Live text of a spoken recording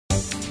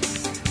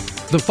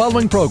The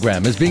following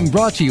program is being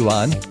brought to you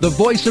on the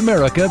Voice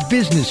America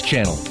Business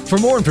Channel. For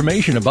more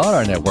information about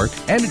our network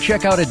and to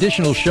check out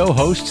additional show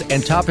hosts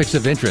and topics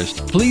of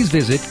interest, please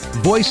visit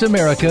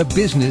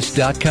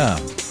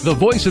voiceamericabusiness.com. The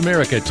Voice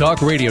America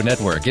Talk Radio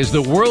Network is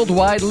the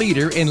worldwide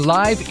leader in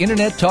live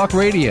Internet talk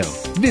radio.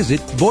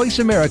 Visit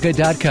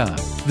voiceamerica.com.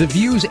 The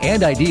views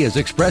and ideas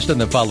expressed on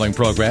the following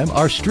program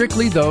are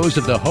strictly those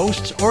of the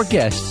hosts or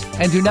guests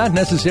and do not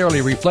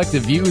necessarily reflect the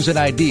views and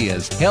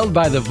ideas held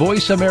by the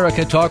Voice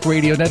America Talk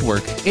Radio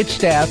Network, its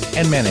staff,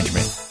 and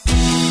management.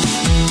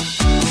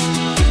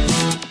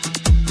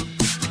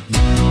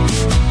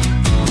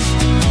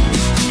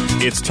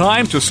 It's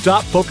time to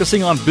stop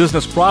focusing on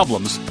business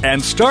problems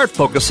and start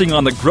focusing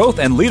on the growth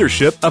and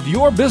leadership of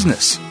your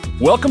business.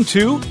 Welcome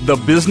to The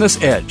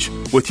Business Edge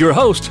with your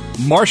host,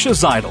 Marcia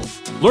Zeidel.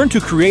 Learn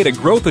to create a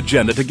growth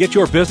agenda to get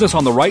your business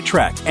on the right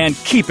track and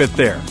keep it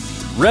there.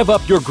 Rev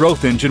up your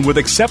growth engine with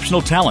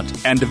exceptional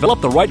talent and develop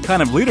the right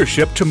kind of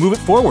leadership to move it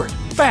forward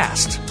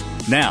fast.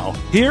 Now,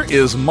 here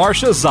is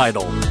Marcia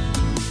Zeidel.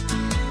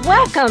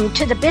 Welcome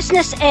to The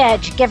Business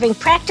Edge, giving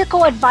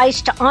practical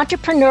advice to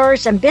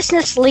entrepreneurs and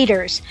business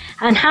leaders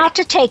on how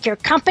to take your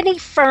company,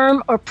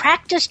 firm, or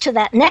practice to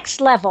that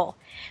next level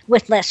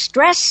with less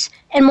stress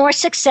and more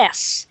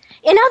success.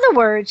 In other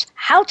words,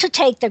 how to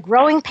take the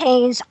growing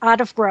pains out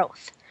of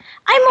growth.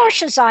 I'm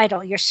Marcia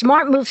Zeidel, your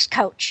Smart Moves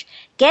coach,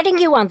 getting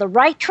you on the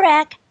right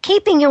track,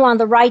 keeping you on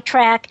the right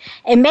track,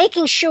 and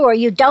making sure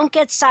you don't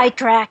get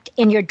sidetracked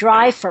in your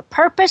drive for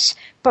purpose,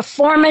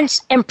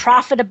 performance, and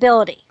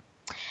profitability.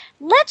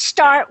 Let's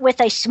start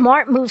with a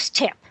Smart Moves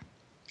tip.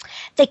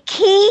 The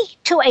key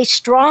to a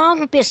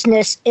strong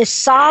business is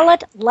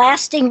solid,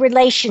 lasting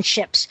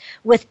relationships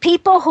with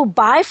people who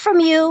buy from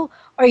you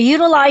or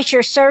utilize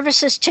your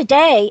services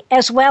today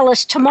as well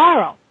as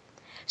tomorrow.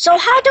 So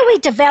how do we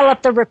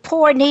develop the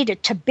rapport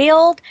needed to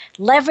build,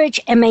 leverage,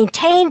 and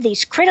maintain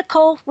these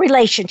critical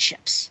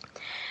relationships?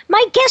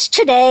 My guest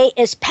today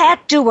is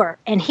Pat Dewar,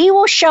 and he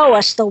will show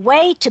us the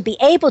way to be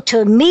able to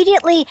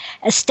immediately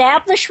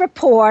establish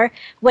rapport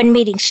when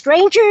meeting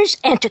strangers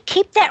and to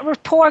keep that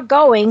rapport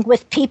going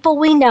with people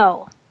we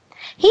know.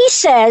 He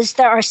says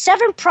there are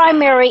 7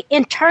 primary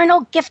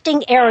internal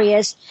gifting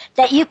areas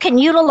that you can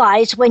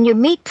utilize when you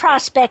meet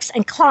prospects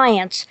and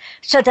clients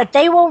so that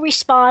they will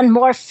respond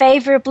more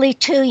favorably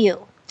to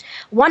you.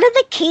 One of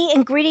the key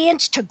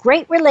ingredients to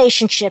great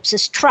relationships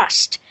is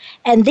trust,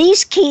 and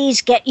these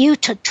keys get you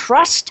to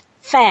trust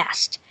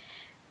fast.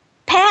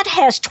 Pat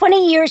has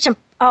 20 years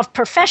of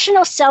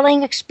professional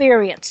selling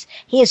experience.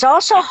 He is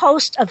also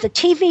host of the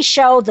TV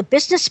show The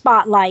Business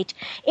Spotlight,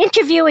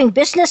 interviewing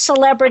business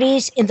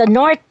celebrities in the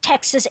North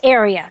Texas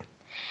area.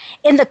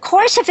 In the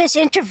course of his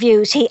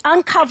interviews, he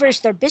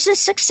uncovers their business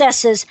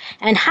successes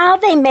and how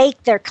they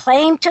make their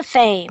claim to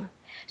fame.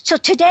 So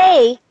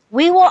today,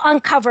 we will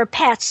uncover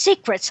Pat's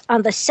secrets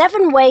on the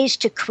 7 ways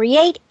to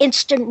create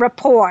instant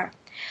rapport.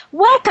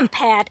 Welcome,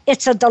 Pat.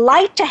 It's a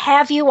delight to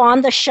have you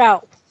on the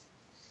show.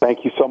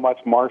 Thank you so much,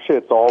 Marcia.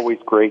 It's always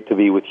great to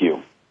be with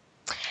you.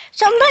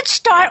 So let's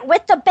start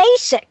with the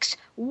basics.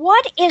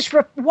 Why is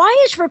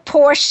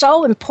rapport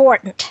so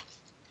important?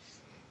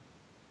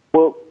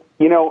 Well,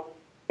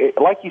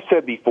 like you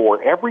said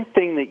before,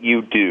 everything that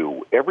you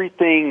do,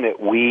 everything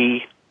that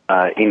we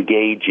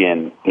engage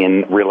in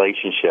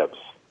relationships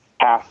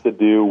has to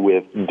do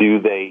with, do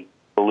they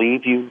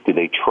believe you? Do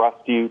they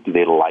trust you? Do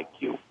they like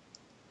you?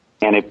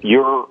 And if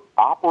you're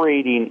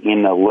operating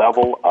in a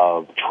level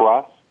of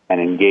trust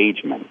and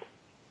engagement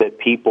that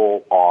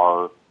people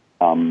are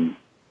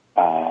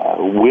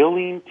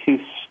willing to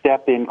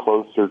step in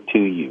closer to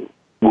you,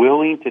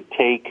 willing to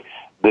take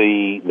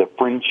the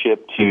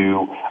friendship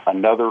to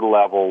another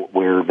level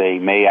where they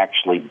may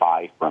actually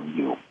buy from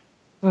you.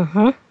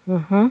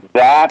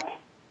 That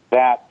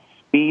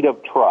speed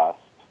of trust,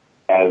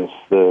 as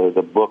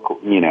the book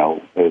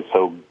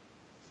so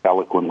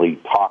eloquently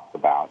talks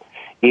about,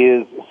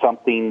 is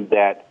something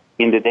that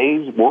in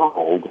today's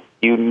world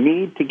you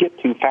need to get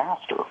to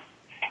faster.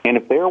 And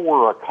if there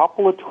were a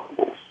couple of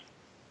tools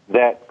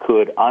that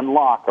could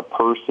unlock a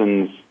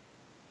person's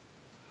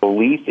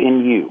belief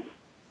in you,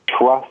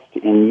 trust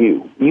in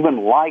you,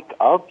 even like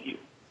of you,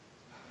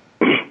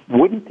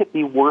 wouldn't it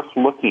be worth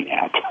looking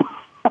at?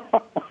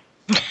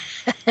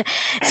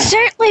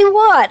 Certainly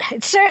would.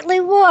 It certainly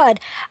would.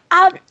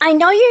 I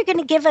know you're going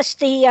to give us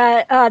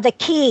the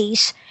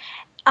keys,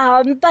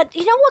 but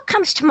you know what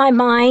comes to my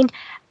mind?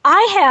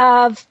 I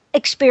have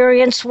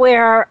experience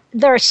where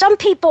there are some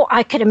people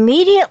I could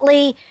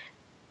immediately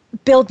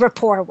build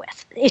rapport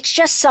with. It's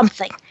just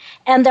something.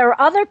 And there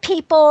are other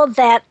people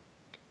that,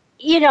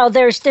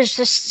 there's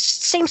this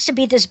seems to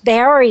be this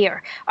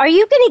barrier. Are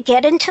you going to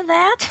get into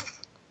that?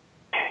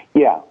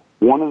 Yeah.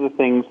 One of the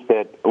things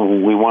that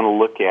we want to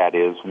look at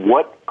is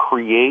what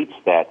creates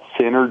that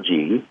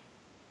synergy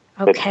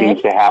that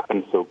seems to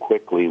happen so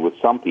quickly with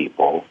some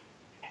people.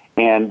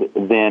 And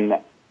then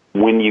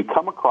when you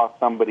come across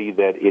somebody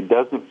that it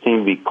doesn't seem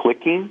to be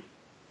clicking,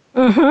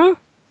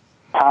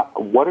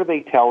 what are they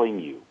telling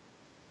you?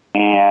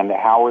 And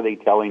how are they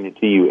telling it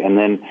to you? And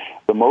then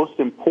the most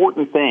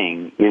important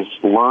thing is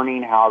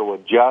learning how to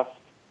adjust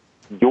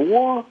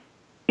your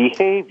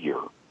behavior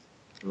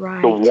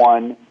to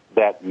one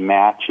that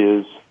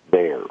matches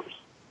theirs.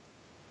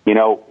 You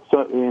know,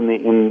 so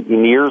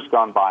in years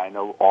gone by, I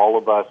know all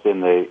of us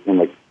in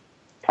the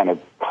kind of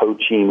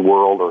coaching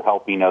world or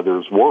helping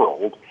others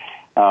world,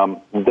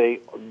 they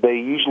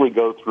usually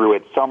go through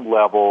at some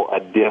level a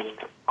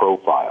DISC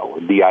profile,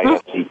 a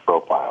DISC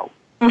profile.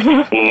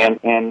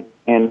 Mm-hmm.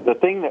 And the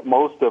thing that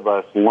most of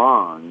us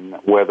learn,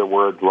 whether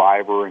we're a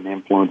driver, an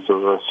influencer,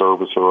 or a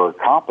servicer, or a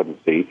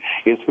competency,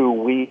 is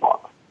who we are.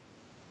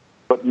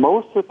 But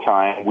most of the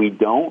time, we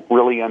don't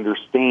really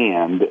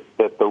understand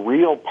that the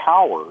real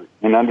power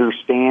in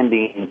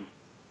understanding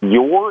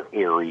your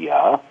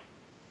area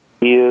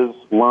is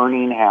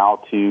learning how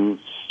to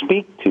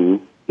speak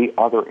to the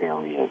other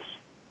areas.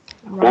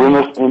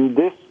 Right. In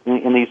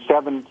these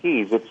 7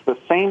 keys, it's the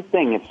same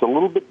thing. It's a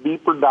little bit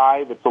deeper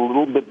dive. It's a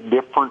little bit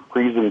different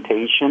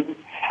presentation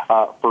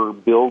for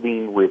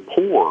building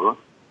rapport.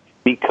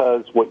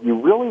 Because what you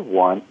really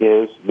want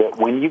is that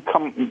when you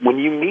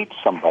meet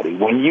somebody,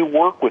 when you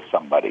work with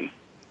somebody,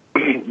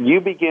 you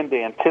begin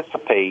to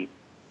anticipate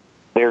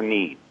their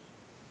needs.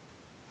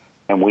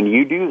 And when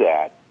you do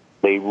that,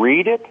 they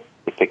read it,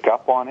 they pick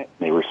up on it,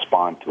 and they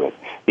respond to it.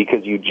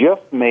 Because you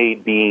just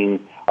made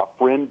being a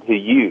friend to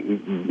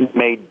you,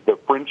 made the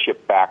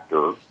friendship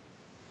factor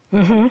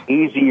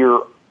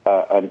easier,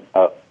 an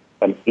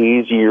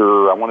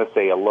easier, I want to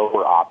say a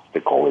lower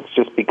obstacle. It's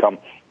just become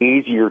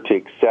easier to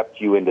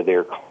accept you into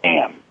their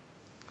clan.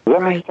 Does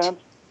that make sense?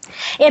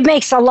 It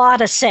makes a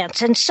lot of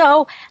sense. And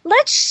so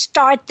let's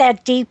start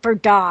that deeper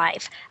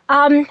dive.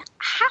 How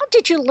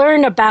did you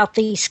learn about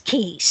these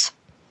keys?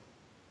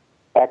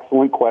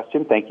 Excellent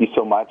question. Thank you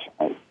so much.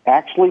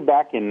 Actually,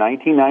 back in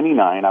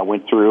 1999, I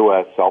went through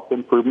a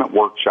self-improvement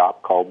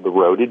workshop called The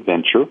Road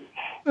Adventure,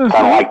 kind of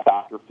like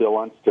Dr. Phil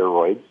on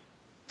steroids.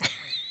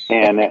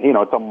 And,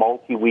 it's a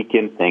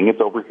multi-weekend thing. It's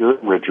over here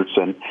in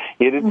Richardson.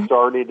 It had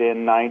started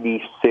in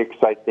 96,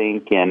 I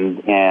think,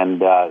 and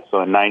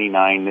so in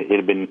 99,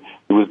 it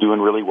was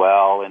doing really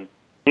well. And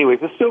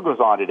anyways, it still goes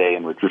on today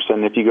in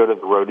Richardson. If you go to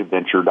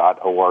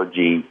theroadadventure.org,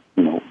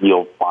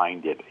 you'll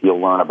find it. You'll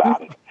learn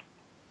about it.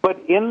 But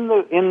in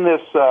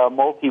this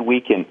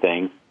multi-weekend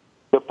thing,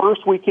 the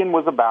first weekend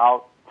was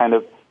about kind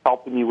of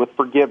helping you with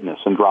forgiveness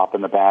and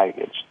dropping the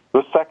baggage.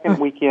 The second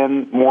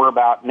weekend, more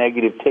about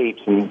negative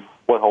tapes and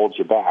what holds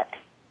you back.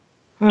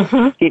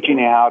 Teaching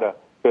you how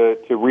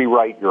to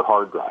rewrite your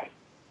hard drive.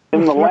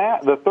 And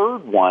the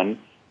third one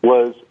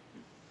was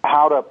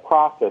how to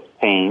process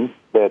pain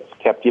that's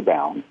kept you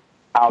bound,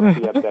 how to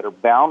have better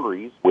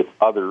boundaries with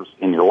others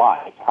in your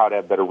life, how to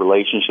have better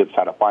relationships,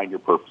 how to find your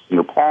purpose and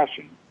your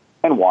passion,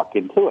 and walk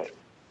into it.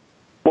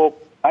 Well,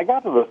 I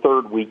got to the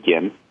third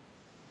weekend,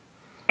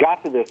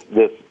 got to this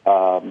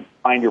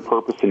find your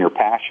purpose and your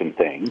passion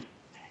thing,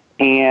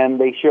 and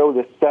they show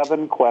the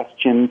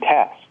 7-question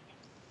test.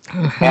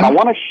 And I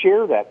want to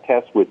share that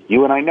test with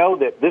you, and I know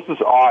that this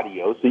is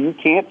audio, so you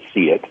can't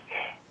see it,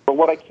 but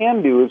what I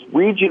can do is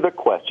read you the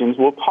questions.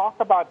 We'll talk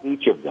about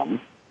each of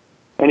them,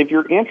 and if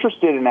you're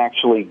interested in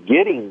actually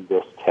getting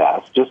this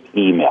test, just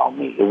email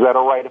me. Is that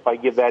all right if I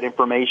give that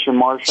information,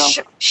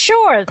 Marcia?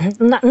 Sure,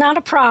 not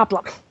a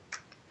problem.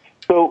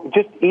 So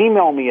just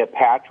email me at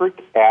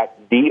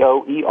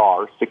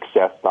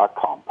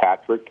patrick@doersuccess.com,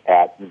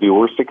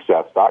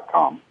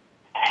 patrick@doersuccess.com.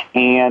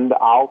 And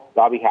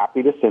I'll be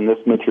happy to send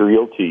this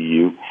material to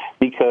you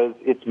because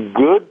it's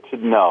good to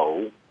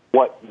know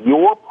what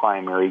your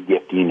primary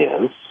gifting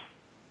is,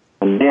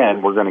 and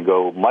then we're going to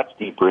go much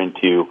deeper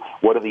into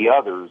what are the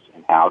others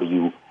and how do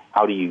you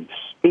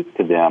speak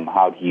to them,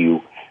 how do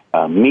you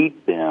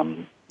meet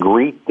them,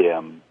 greet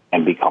them,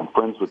 and become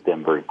friends with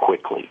them very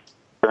quickly.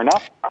 Fair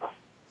enough?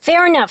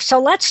 Fair enough. So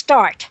let's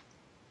start.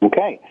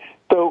 Okay.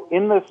 So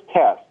in this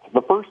test,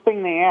 the first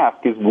thing they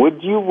ask is,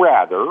 would you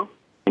rather,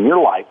 in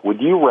your life,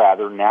 would you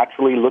rather,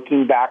 naturally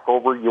looking back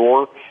over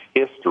your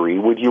history,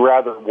 would you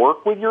rather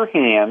work with your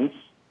hands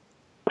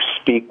or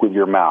speak with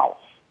your mouth?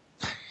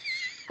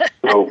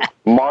 So,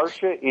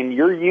 Marcia, in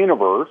your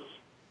universe,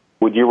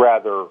 would you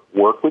rather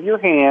work with your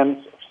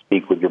hands or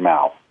speak with your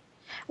mouth?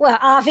 Well,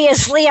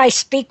 obviously, I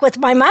speak with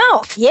my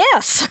mouth,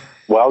 yes.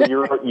 Well,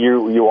 you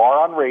are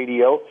on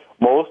radio.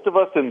 Most of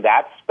us in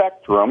that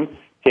spectrum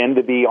tend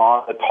to be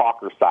on the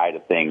talker side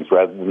of things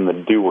rather than the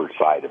doer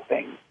side of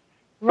things.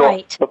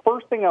 Right. So the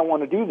first thing I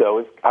want to do, though,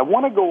 is I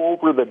want to go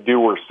over the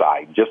doer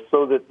side just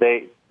so that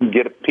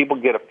people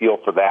get a feel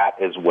for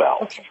that as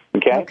well.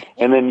 Okay?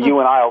 And then you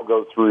and I will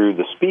go through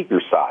the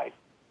speaker side.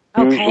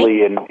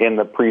 Usually in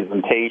the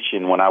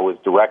presentation, when I was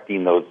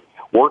directing those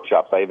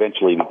workshops, I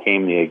eventually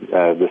became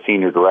the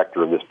senior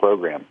director of this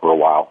program for a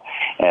while,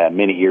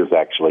 many years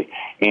actually.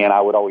 And I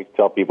would always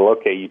tell people,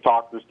 okay, you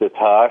talkers just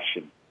hush,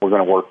 and we're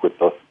going to work with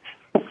the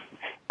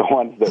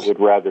ones that would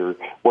rather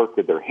work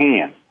with their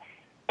hands.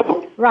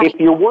 Right.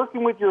 If you're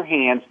working with your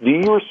hands, do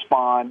you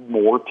respond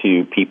more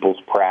to people's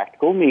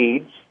practical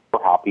needs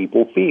or how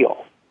people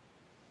feel?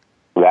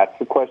 That's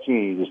the question.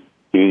 You just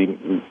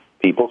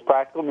people's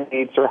practical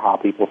needs or how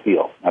people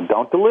feel. Now,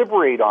 don't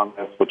deliberate on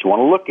this. What you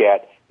want to look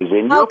at is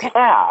in your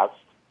past,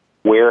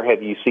 where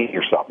have you seen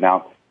yourself?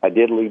 Now, I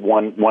did leave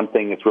one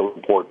thing that's really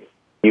important.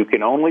 You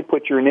can only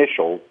put your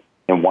initials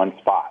in one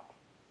spot,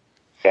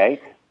 okay?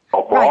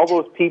 So for all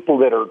those people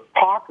that are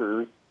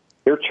talkers,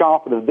 they're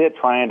chomping at the bit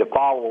trying to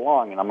follow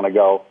along, and I'm going to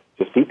go,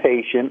 just be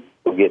patient,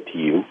 we'll get to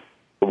you.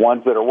 The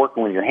ones that are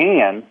working with your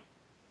hands,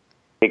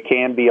 it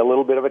can be a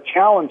little bit of a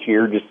challenge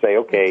here. Just say,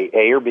 okay,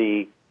 A or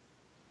B,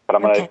 but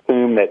I'm going to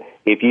assume that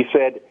if you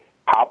said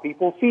how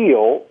people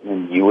feel,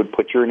 then you would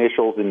put your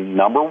initials in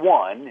number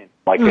 1. And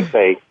like I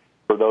say,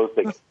 for those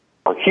that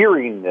are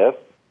hearing this,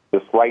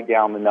 just write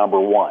down the number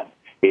 1.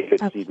 If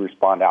it's you'd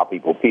respond to how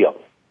people feel.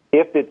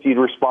 If it's you'd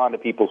respond to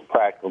people's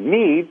practical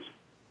needs,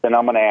 then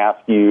I'm going to ask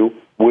you,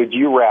 would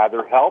you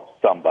rather help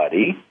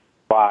somebody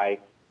by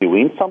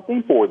doing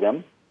something for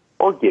them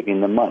or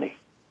giving them money?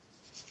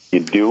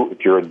 If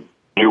you're a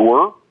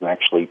doer, you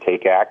actually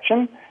take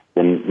action,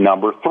 then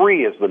number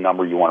 3 is the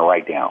number you want to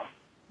write down.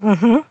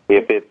 Mm-hmm.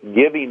 If it's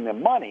giving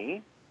them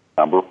money,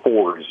 number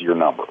 4 is your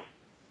number.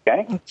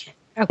 Okay?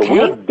 So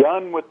we're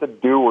done with the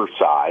doer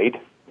side.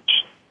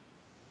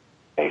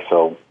 Okay,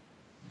 so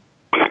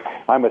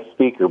I'm a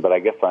speaker, but I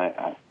guess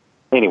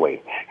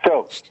anyway.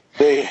 So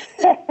let's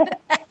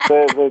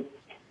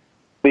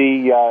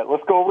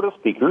go over to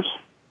speakers.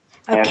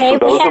 Okay, and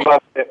for those of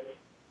us that,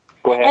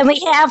 go ahead. And we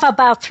have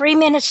about 3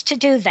 minutes to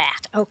do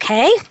that.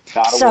 Okay.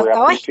 Not a worry.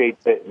 I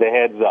appreciate the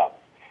heads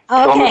up.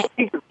 Okay. So on the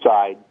speaker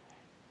side,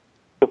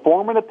 to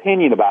form an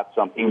opinion about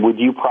something, would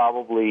you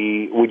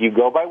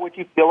go by what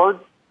you feel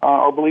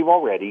or believe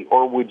already,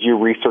 or would you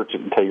research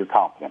it until you're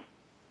confident?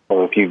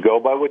 So if you go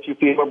by what you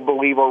feel or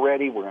believe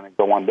already, we're going to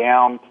go on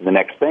down to the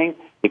next thing.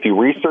 If you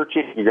research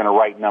it, you're going to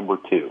write number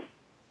 2.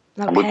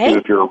 Number 2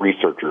 if you're a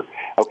researcher.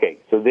 Okay,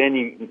 so then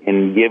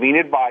in giving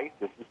advice,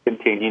 this is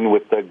continuing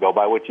with the go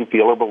by what you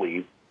feel or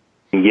believe.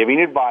 In giving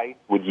advice,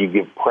 would you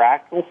give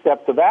practical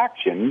steps of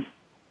action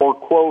or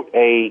quote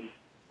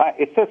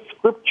it says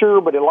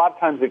scripture, but a lot of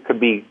times it could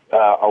be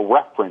a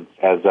reference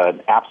as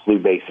an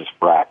absolute basis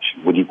for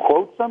action. Would you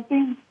quote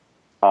something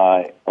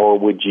or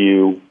would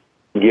you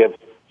give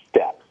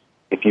steps?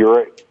 If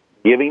you're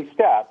giving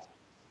steps,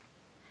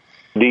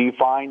 do you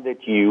find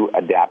that you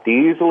adapt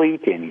easily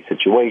to any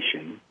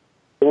situation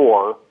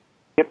or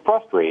get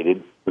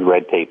frustrated with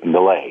red tape and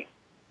delay?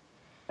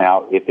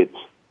 Now, if it's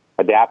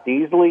adapt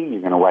easily,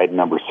 you're going to write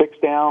number 6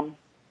 down.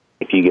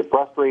 If you get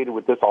frustrated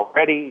with this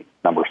already,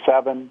 number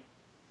 7.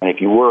 And if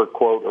you were a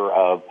quoter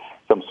of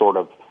some sort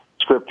of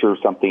scripture or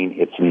something,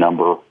 it's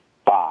number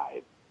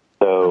 5.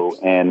 So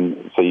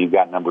you've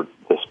got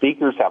the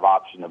speakers have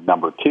option of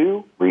number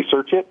 2,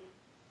 research it.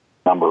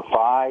 Number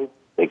 5,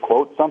 they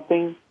quote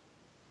something.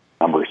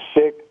 Number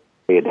 6,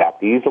 they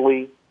adapt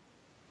easily.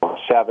 Or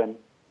 7,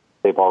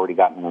 they've already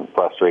gotten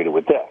frustrated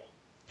with this.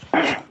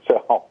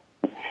 So,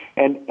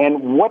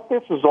 and what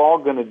this is all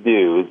going to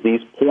do is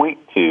these point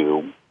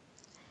to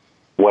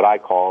what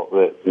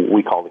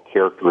we call the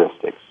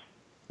characteristics.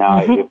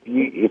 Now,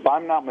 if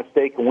I'm not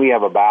mistaken, we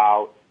have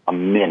about a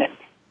minute.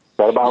 Is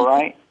that about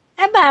right?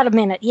 About a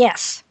minute,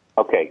 yes.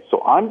 Okay,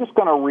 so I'm just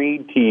going to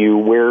read to you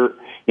where,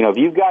 if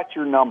you've got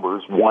your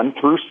numbers 1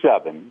 through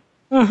 7,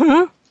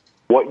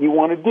 what you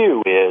want to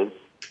do is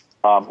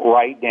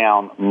write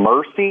down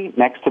mercy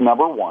next to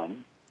number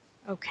 1,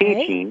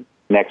 teaching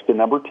next to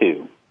number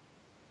 2,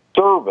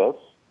 service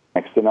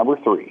next to number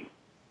 3,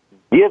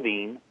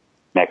 giving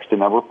next to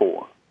number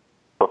 4,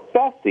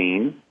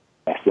 professing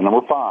next to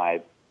number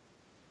 5,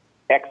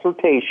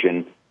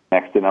 exhortation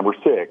next to number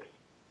 6,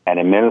 and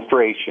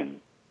administration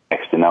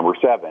next to number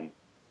 7.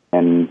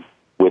 And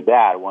with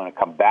that, I want to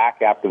come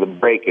back after the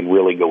break and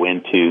really go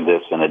into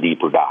this in a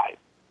deeper dive.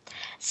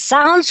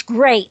 Sounds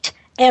great.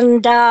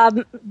 And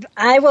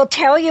I will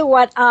tell you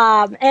what,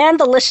 and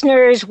the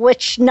listeners,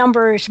 which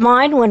number is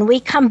mine when we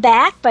come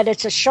back. But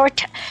it's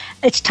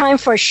time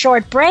for a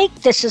short break.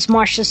 This is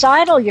Marcia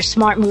Zeidel, your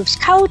Smart Moves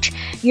coach.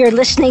 You're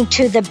listening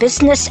to The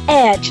Business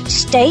Edge.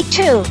 Stay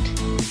tuned.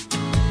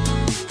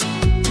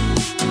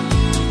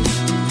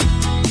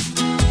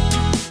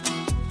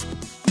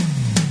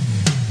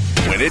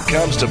 When it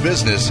comes to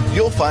business,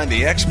 you'll find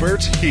the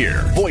experts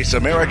here. Voice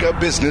America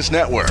Business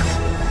Network.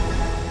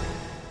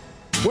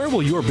 Where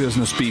will your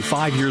business be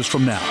 5 years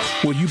from now?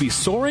 Will you be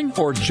soaring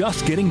or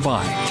just getting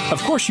by?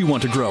 Of course you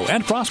want to grow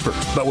and prosper,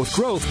 but with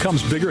growth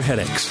comes bigger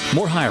headaches.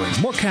 More hiring,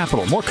 more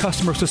capital, more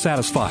customers to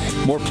satisfy,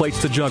 more plates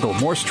to juggle,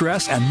 more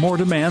stress, and more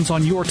demands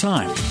on your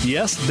time.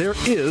 Yes, there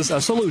is a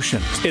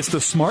solution. It's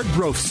the Smart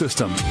Growth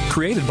System,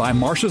 created by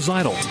Marcia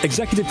Zeidel,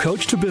 executive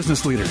coach to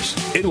business leaders.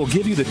 It will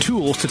give you the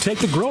tools to take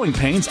the growing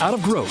pains out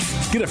of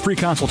growth. Get a free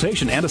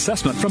consultation and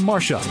assessment from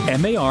Marcia,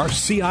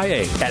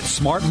 MARCIA, at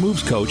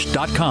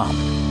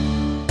smartmovescoach.com.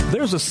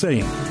 There's a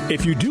saying,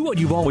 if you do what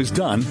you've always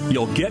done,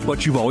 you'll get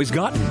what you've always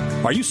gotten.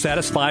 Are you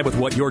satisfied with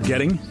what you're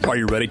getting? Are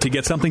you ready to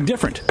get something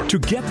different? To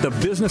get the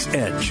business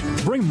edge,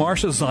 bring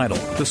Marcia Zeidel,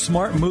 the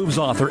Smart Moves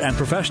author and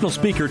professional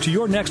speaker, to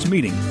your next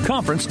meeting,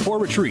 conference, or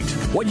retreat.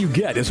 What you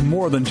get is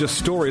more than just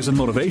stories and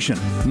motivation.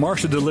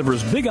 Marcia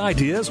delivers big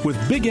ideas with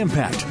big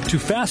impact to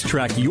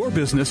fast-track your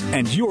business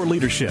and your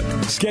leadership.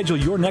 Schedule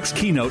your next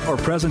keynote or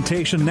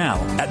presentation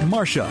now at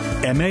Marcia,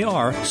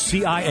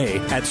 M-A-R-C-I-A,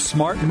 at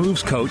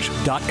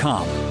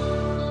smartmovescoach.com.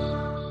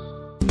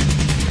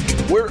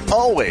 We're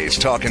always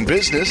talking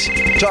business.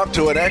 Talk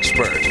to an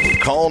expert.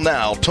 Call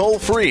now toll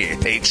free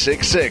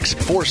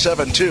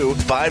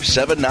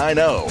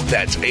 866-472-5790.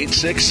 That's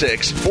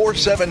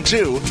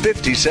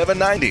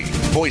 866-472-5790.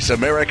 Voice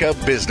America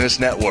Business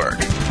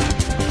Network.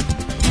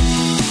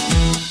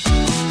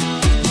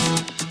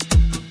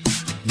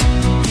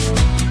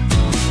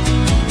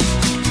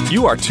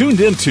 You are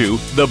tuned into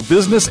The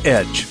Business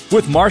Edge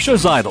with Marcia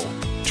Zeidel.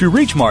 To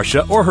reach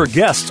Marcia or her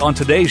guests on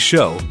today's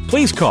show,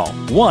 please call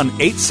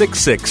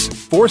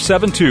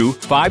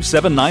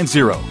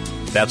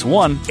 1-866-472-5790. That's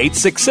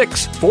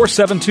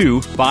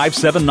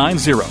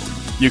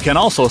 1-866-472-5790. You can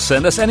also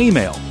send us an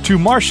email to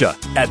Marcia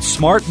at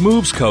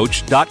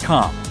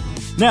smartmovescoach.com.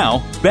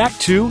 Now, back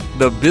to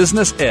The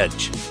Business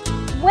Edge.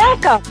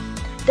 Welcome.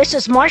 This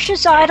is Marcia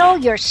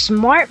Zeidel, your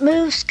Smart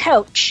Moves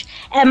coach.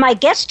 And my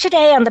guest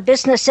today on The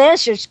Business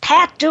Edge is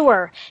Pat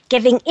Dewar,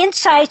 giving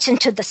insights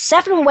into the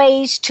 7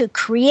 ways to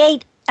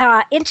create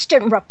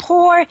instant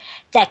rapport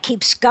that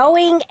keeps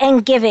going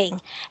and giving.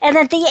 And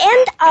at the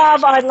end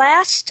of our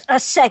last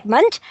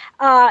segment,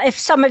 if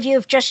some of you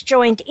have just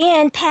joined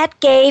in, Pat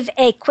gave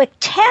a quick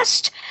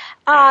test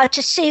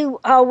to see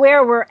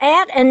where we're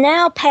at. And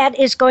now Pat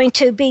is going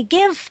to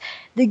give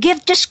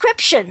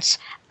descriptions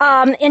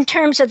in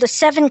terms of the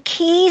 7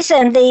 keys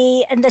and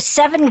the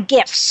 7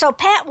 gifts. So,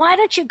 Pat, why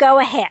don't you go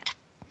ahead?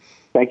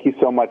 Thank you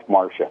so much,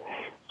 Marcia.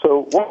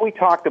 So what we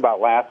talked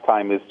about last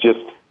time is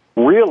just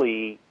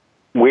really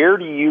where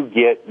do you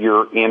get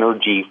your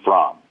energy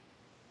from?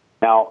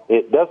 Now,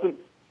 it doesn't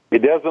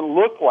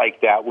look like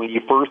that when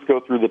you first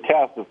go through the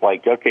test. It's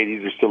like, okay,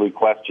 these are silly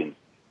questions.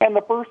 And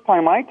the first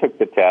time I took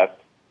the test,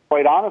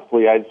 quite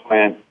honestly, I just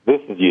went,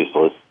 this is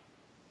useless,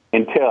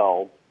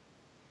 until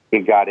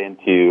it got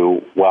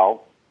into,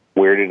 well,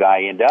 where did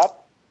I end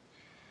up?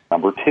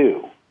 Number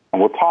 2.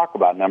 And we'll talk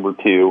about number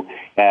 2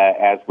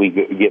 as we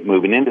get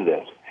moving into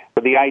this.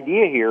 But the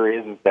idea here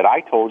is that I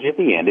told you at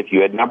the end, if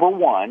you had number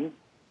 1,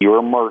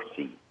 you're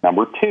mercy.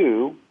 Number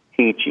 2,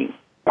 teaching.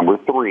 Number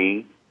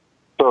 3,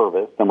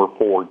 service. Number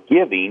 4,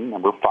 giving.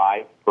 Number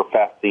 5,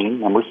 professing.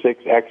 Number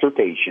 6,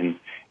 exhortation.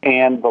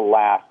 And the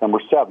last,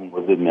 number 7,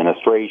 was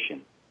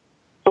administration.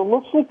 So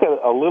let's look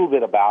a little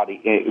bit about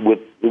it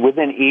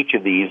within each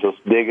of these. Let's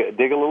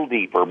dig a little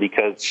deeper,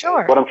 because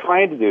Sure. What I'm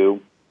trying to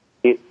do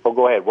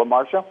go ahead. What,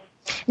 Marcia?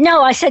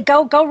 No, I said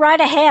go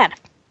right ahead.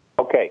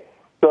 Okay.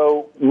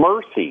 So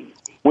mercy.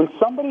 When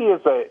somebody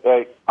is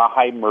a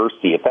high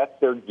mercy, if that's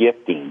their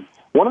gifting,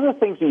 one of the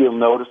things that you'll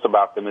notice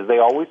about them is they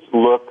always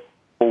look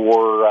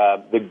for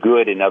the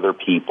good in other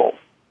people.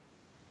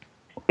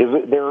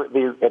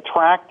 They're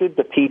attracted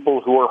to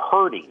people who are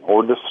hurting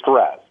or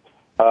distressed.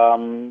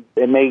 And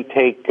they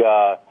take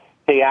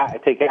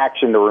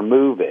action to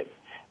remove it.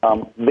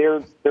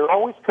 They're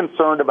always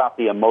concerned about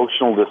the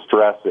emotional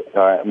distress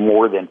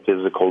more than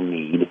physical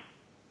need.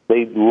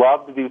 They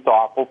love to do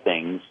thoughtful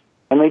things,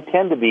 and they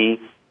tend to be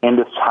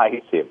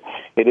indecisive.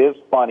 It is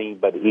funny,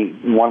 but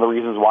one of the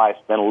reasons why I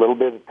spent a little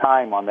bit of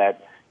time on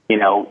that,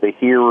 the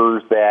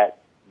hearers that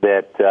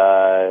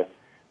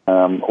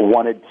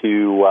wanted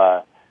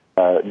to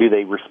do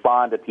they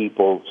respond to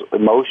people's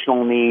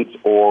emotional needs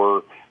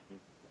or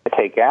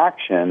take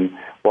action?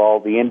 Well,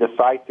 the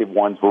indecisive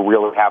ones were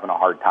really having a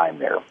hard time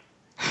there.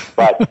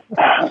 But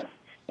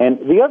and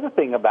the other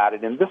thing about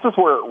it, and this is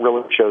where it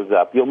really shows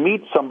up, you'll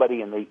meet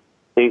somebody and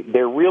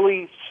they're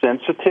really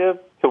sensitive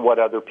to what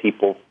other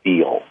people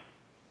feel.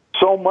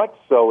 So much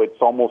so it's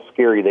almost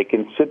scary. They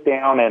can sit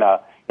down in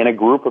a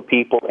group of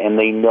people and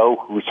they know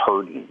who's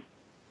hurting.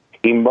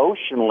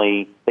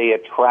 Emotionally, they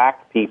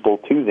attract people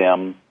to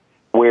them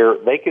where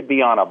they could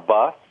be on a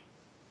bus,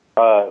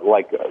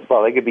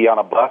 they could be on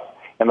a bus,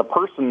 and the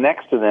person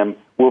next to them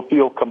will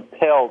feel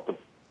compelled to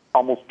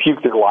almost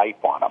puke their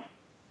life on them.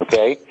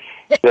 Okay,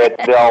 that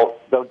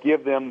they'll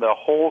give them the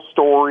whole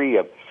story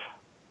of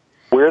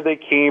where they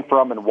came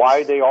from and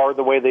why they are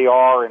the way they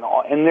are, and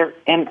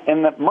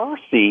that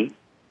mercy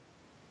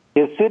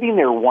is sitting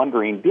there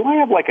wondering, do I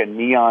have like a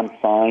neon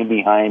sign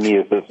behind me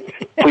that says,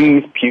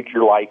 "Please puke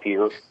your life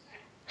here"?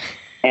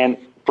 And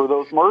for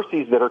those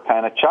mercies that are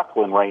kind of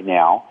chuckling right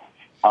now,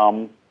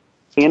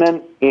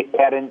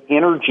 at an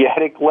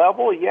energetic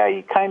level, yeah,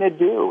 you kind of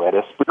do. At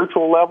a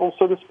spiritual level,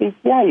 so to speak,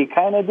 yeah, you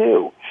kind of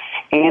do.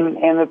 And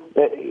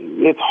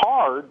it's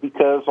hard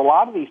because a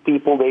lot of these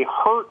people, they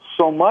hurt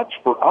so much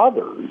for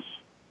others,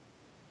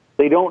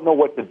 they don't know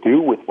what to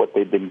do with what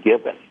they've been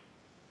given.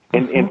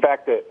 And in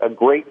fact, a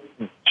great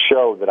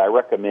show that I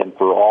recommend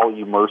for all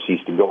you mercies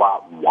to go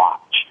out and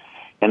watch,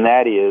 and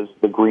that is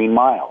The Green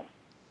Mile.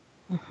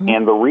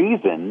 And the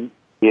reason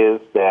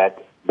is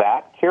that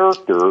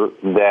character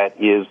that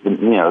is,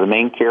 the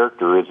main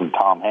character isn't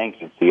Tom Hanks,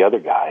 it's the other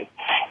guy.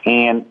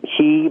 And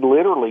he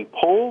literally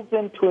pulls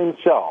into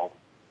himself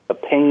the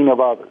pain of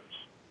others.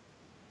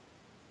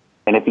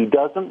 And if he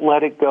doesn't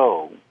let it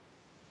go,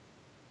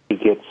 he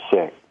gets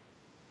sick.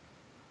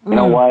 You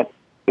know what?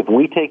 If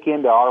we take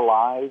into our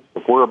lives,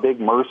 if we're a big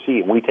mercy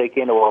and we take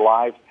into our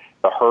lives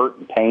the hurt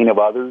and pain of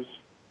others,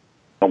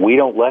 and we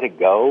don't let it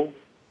go,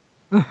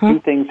 two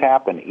things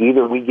happen.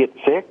 Either we get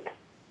sick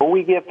or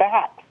we get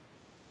fat.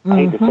 I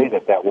hate to say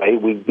that way.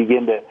 We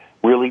begin to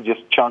really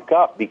just chunk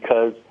up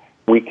because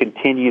we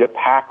continue to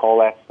pack all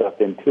that stuff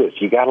into us.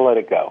 You got to let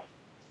it go.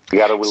 You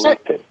got to release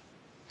it.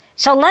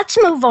 So let's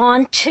move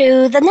on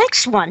to the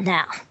next one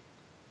now.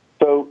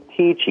 So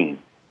teaching.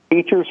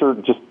 Teachers are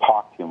just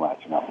talk too much.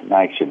 No,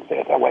 I shouldn't say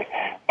it that way.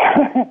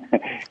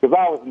 Because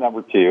I was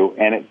number 2,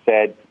 and it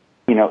said,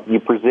 you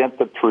present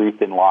the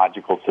truth in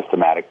logical,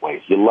 systematic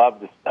ways. You love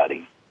to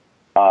study.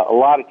 A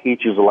lot of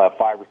teachers will have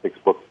 5 or 6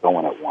 books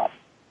going at once.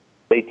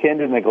 They tend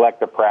to neglect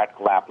the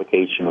practical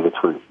application of the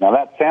truth. Now,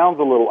 that sounds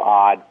a little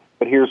odd,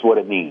 but here's what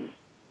it means.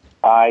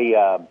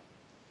 I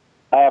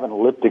have an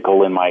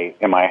elliptical in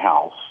my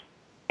house,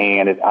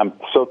 and I'm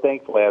so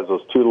thankful it has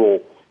those 2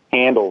 little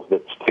handles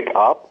that stick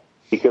up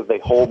because they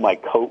hold my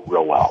coat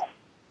real well.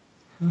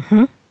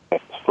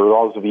 For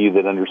those of you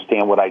that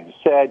understand what I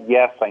just said,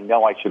 yes, I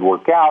know I should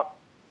work out,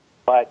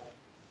 but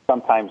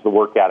sometimes the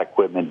workout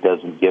equipment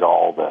doesn't get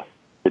all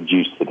the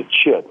juice that it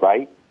should,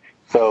 right?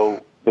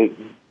 So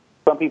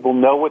some people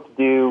know what to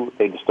do.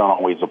 They just don't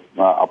always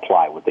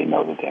apply what they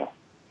know to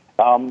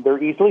do.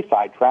 They're easily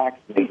sidetracked.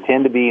 They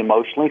tend to be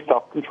emotionally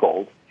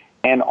self-controlled,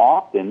 and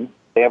often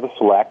they have a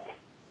select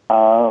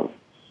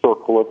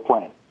circle of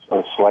friends,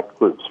 a select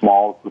group,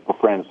 small group of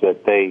friends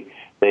that they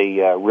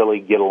really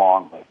get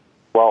along with.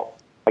 Well,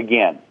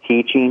 again,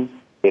 teaching,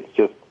 it's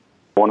just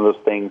one of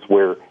those things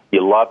where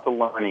you love to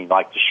learn and you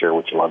like to share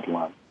what you love to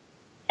learn.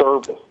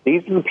 Service.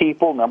 These are the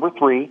people, number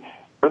 3,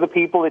 are the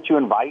people that you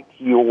invite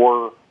to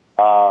your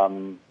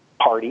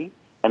party,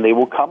 and they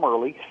will come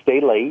early,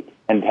 stay late,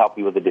 and help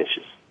you with the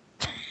dishes.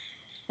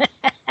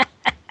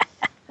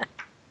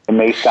 It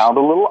may sound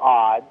a little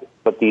odd,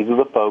 but these are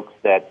the folks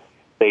that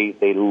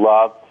they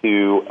love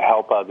to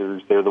help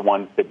others. They're the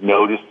ones that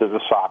notice that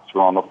the socks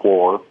are on the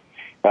floor.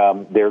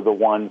 They're the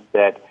ones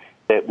that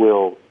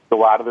will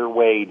go out of their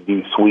way to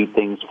do sweet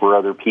things for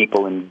other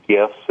people and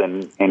gifts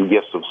and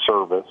gifts of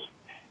service.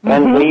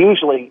 And they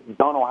usually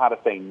don't know how to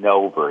say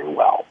no very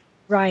well.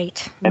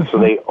 Right. And so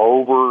they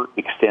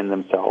overextend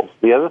themselves.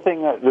 The other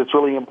thing that's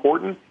really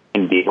important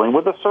in dealing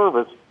with a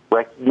service,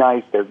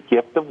 recognize their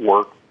gift of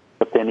work,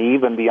 but then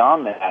even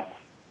beyond that,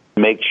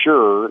 make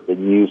sure that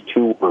you use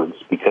 2 words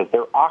because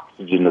they're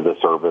oxygen to the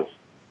service,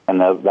 and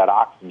that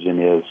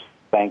oxygen is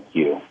thank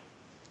you.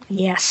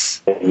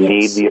 Yes. They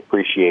need the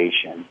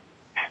appreciation.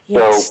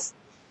 Yes.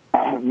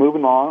 So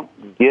moving on,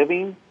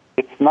 giving,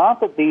 it's not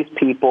that these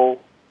people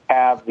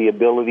have the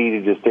ability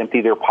to just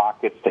empty their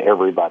pockets to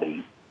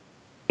everybody.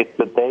 It's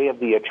that they have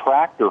the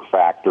attractor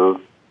factor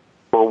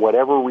for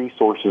whatever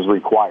resources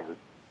required.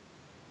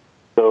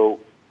 So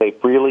they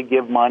freely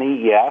give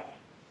money, yes,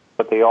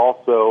 but they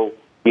also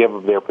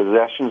give their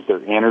possessions,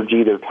 their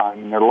energy, their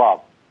time, and their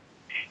love.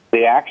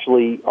 They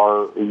actually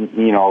are,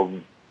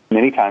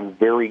 many times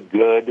very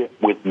good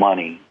with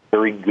money,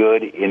 very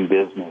good in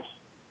business.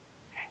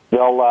 They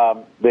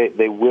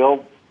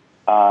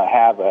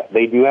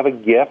do have a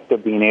gift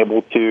of being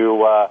able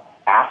to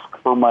ask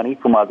for money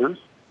from others.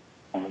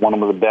 One of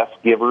the best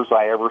givers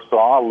I ever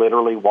saw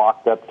literally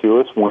walked up to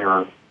us when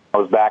I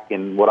was back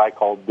in what I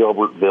call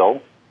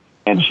Dilbertville,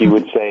 and she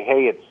would say,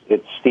 "Hey,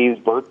 it's Steve's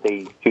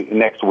birthday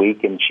next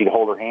week," and she'd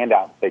hold her hand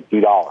out and say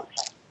 $2,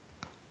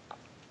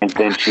 and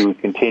then she would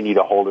continue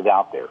to hold it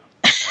out there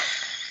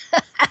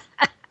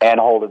and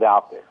hold it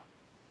out there.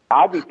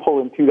 I'd be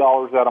pulling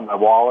 $2 out of my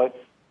wallet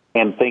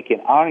and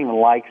thinking, "I don't even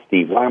like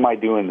Steve. Why am I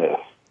doing this?"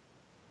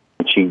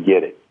 And she'd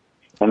get it.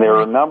 And there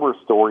are a number of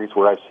stories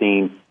where I've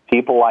seen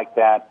people like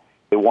that.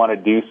 They want to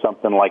do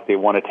something like they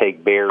want to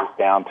take bears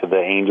down to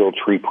the Angel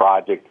Tree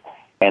Project,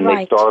 and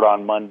they start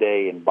on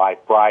Monday, and by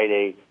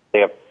Friday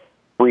they have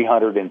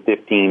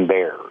 315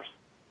 bears.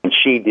 And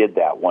she did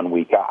that one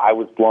week. I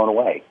was blown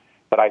away.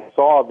 But I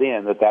saw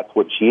then that that's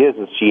what she is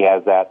she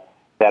has that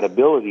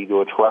ability to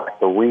attract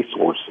the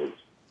resources.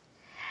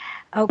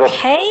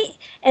 Okay.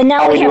 And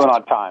now how are we doing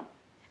on time?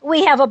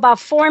 We have about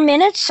 4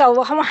 minutes,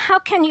 so how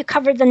can you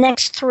cover the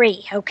next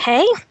 3,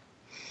 okay?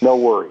 No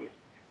worries.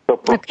 So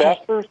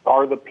professors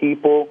are the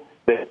people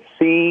that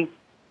see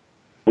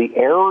the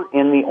error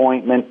in the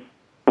ointment,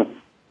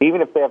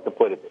 even if they have to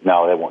put it.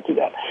 No, they won't do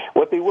that.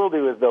 What they will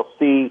do is they'll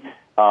see,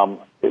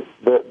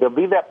 there'll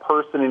be that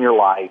person in your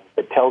life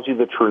that tells you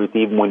the truth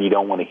even when you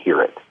don't want to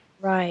hear it.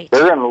 Right.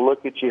 They're going to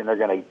look at you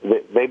and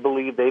they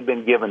believe they've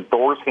been given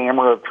Thor's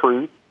hammer of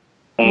truth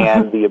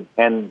and the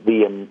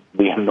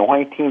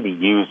anointing to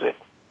use it.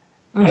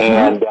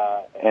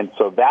 And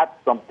so that's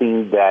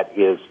something that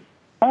is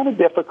kind of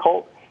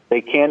difficult. They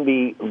can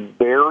be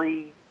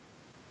very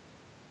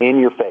in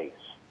your face.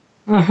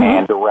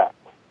 and direct,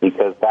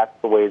 because that's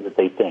the way that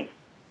they think.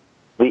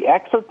 The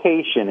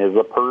exhortation is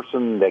a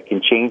person that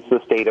can change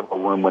the state of a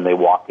room when they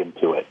walk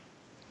into it.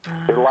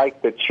 They're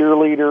like the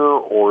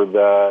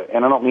cheerleader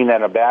and I don't mean that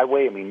in a bad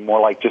way, I mean more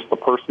like just the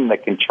person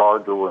that can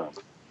charge a room.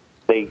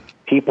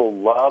 People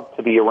love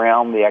to be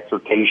around the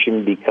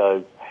exhortation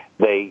because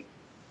they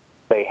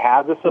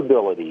have this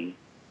ability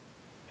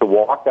to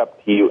walk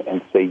up to you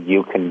and say,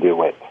 you can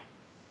do it.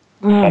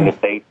 And if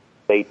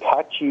they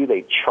touch you,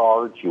 they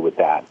charge you with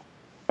that.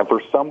 And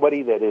for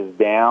somebody that is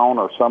down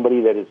or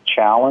somebody that is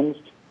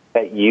challenged,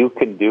 that you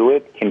can do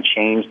it can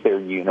change their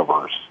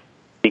universe,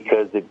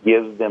 because it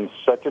gives them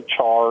such a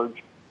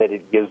charge that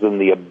it gives them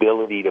the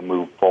ability to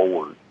move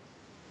forward.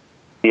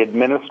 The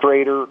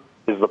administrator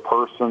is the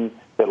person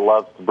that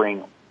loves to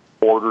bring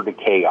order to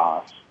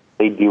chaos.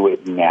 They do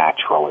it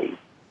naturally.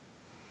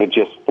 It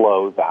just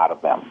flows out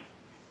of them.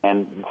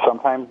 And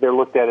sometimes they're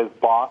looked at as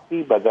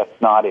bossy, but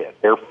that's not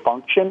it. Their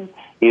function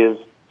is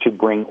to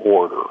bring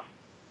order.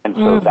 And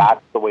so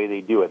that's the way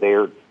they do it.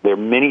 They're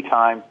many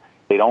times,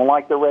 they don't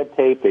like the red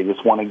tape. They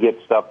just want to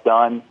get stuff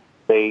done.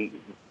 They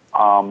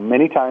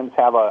many times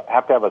have to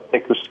have a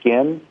thicker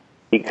skin,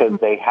 because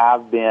they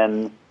have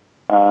been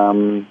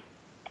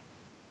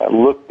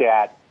looked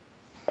at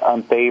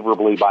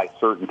unfavorably by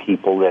certain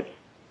people that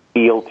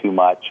feel too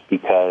much,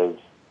 because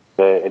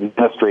the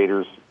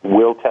administrators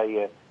will tell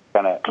you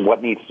kind of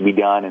what needs to be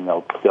done, and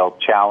they'll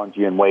challenge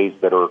you in ways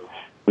that are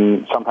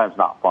sometimes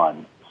not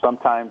fun.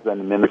 Sometimes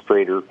an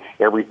administrator,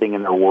 everything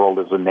in their world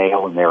is a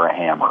nail and they're a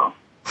hammer.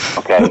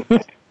 Okay?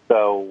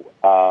 So,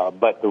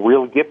 but the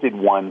real gifted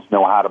ones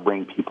know how to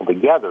bring people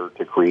together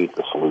to create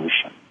the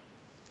solution.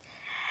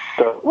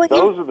 So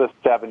those are the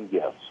 7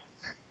 gifts.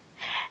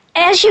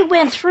 As you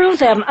went through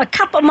them, a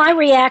couple of my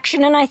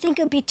reaction, and I think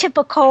it would be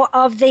typical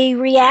of the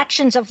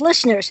reactions of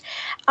listeners.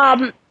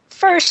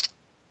 First,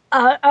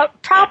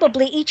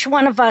 probably each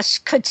one of us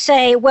could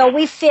say, well,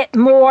 we fit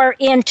more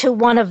into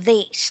one of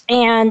these.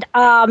 And,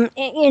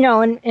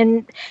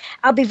 and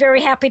I'll be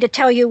very happy to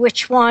tell you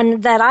which one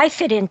that I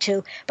fit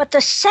into. But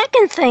the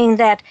second thing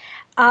that,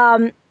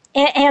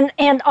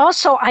 and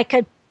also I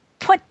could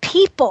put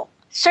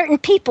certain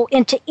people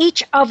into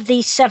each of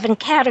these 7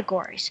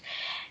 categories.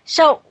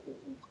 So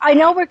I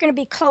know we're going to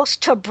be close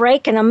to a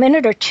break in a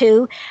minute or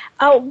two.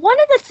 One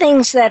of the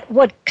things that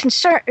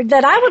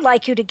I would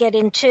like you to get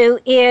into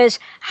is,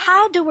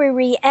 how do we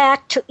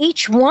react to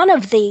each one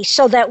of these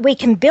so that we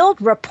can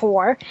build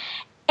rapport?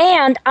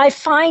 And I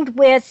find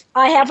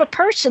I have a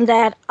person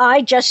that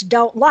I just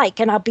don't like,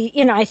 and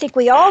I think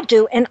we all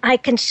do, and I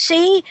can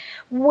see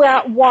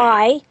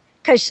why,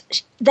 because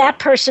that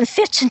person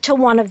fits into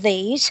one of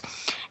these.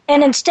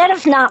 And instead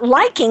of not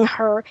liking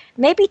her,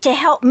 maybe to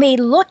help me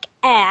look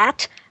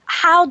at,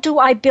 how do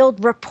I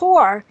build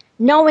rapport,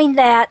 knowing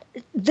that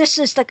this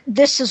is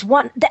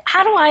one?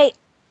 How do I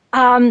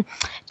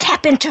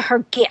tap into her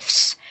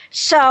gifts?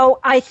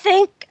 So I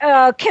think,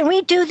 can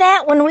we do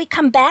that when we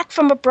come back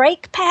from a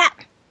break,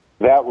 Pat?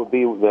 That would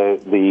be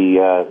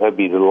that'd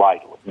be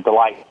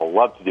delightful.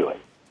 Love to do it.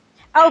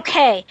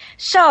 Okay,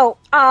 so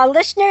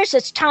listeners,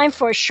 it's time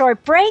for a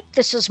short break.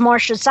 This is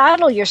Marcia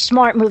Zeidel, your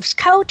Smart Moves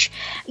coach.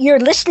 You're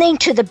listening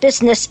to The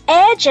Business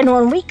Edge, and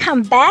when we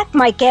come back,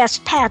 my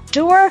guest, Pat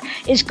Doerr,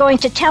 is going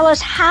to tell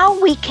us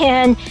how we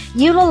can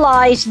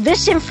utilize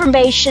this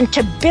information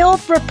to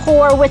build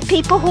rapport with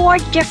people who are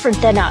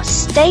different than us.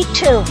 Stay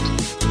tuned.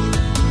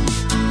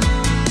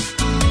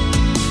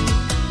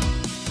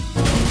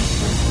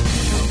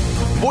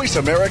 Voice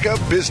America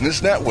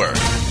Business Network,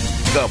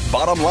 the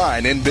bottom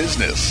line in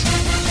business.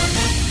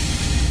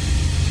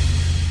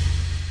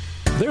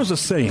 There's a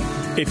saying,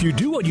 if you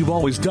do what you've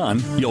always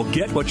done, you'll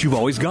get what you've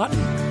always gotten.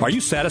 Are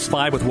you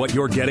satisfied with what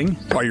you're getting?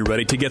 Are you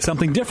ready to get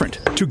something different?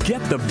 To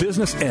get the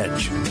business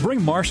edge,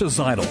 bring Marcia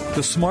Zeidel,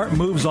 the Smart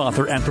Moves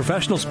author and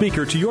professional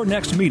speaker, to your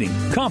next meeting,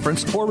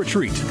 conference, or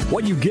retreat.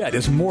 What you get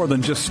is more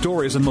than just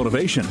stories and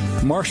motivation.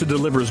 Marcia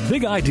delivers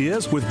big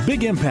ideas with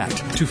big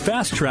impact to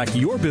fast-track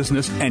your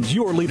business and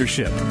your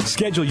leadership.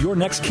 Schedule your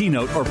next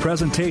keynote or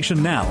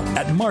presentation now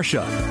at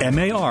Marcia,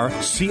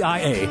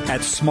 M-A-R-C-I-A,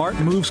 at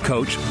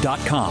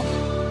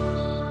smartmovescoach.com.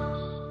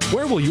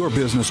 Where will your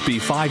business be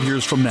 5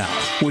 years from now?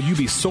 Will you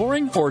be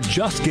soaring or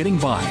just getting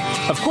by?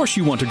 Of course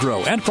you want to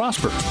grow and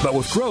prosper, but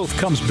with growth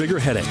comes bigger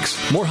headaches,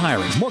 more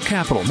hiring, more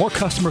capital, more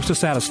customers to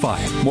satisfy,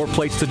 more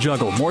plates to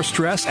juggle, more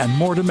stress, and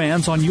more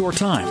demands on your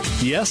time.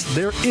 Yes,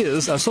 there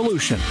is a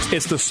solution.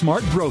 It's the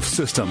Smart Growth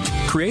System,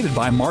 created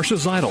by Marcia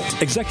Zeidel,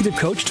 executive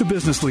coach to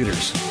business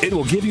leaders. It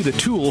will give you the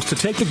tools to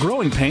take the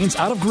growing pains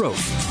out of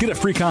growth. Get a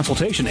free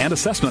consultation and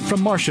assessment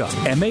from Marcia,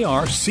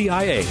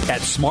 M-A-R-C-I-A,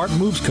 at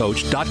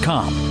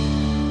smartmovescoach.com.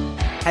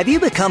 Have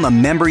you become a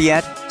member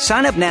yet?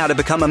 Sign up now to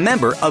become a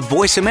member of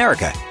Voice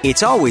America.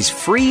 It's always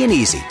free and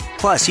easy.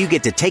 Plus, you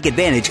get to take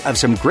advantage of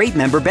some great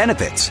member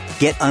benefits.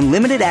 Get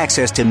unlimited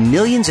access to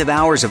millions of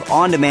hours of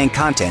on-demand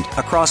content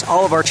across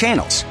all of our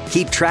channels.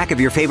 Keep track of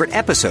your favorite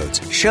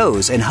episodes,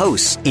 shows, and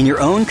hosts in your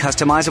own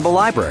customizable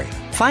library.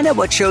 Find out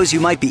what shows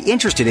you might be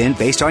interested in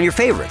based on your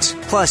favorites.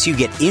 Plus, you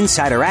get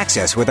insider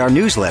access with our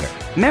newsletter.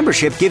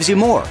 Membership gives you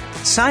more.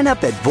 Sign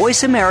up at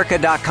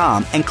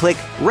voiceamerica.com and click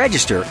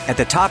register at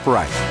the top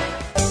right.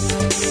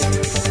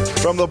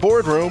 From the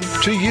boardroom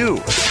to you,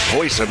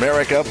 Voice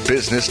America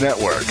Business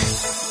Network.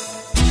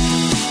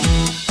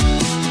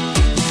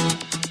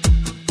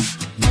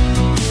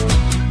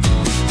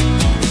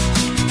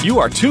 You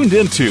are tuned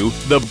into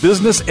The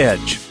Business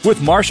Edge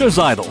with Marcia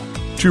Zeidel.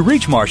 To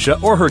reach Marcia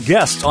or her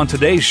guests on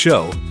today's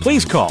show,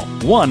 please call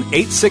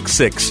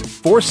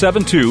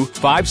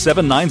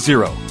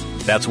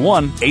 1-866-472-5790. That's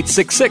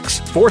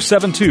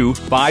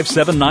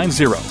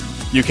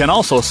 1-866-472-5790. You can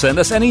also send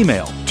us an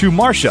email to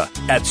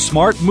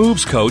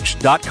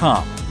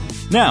marcia@smartmovescoach.com.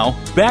 Now,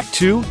 back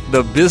to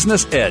The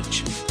Business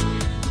Edge.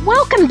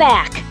 Welcome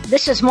back.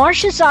 This is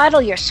Marcia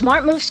Zeidel, your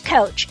Smart Moves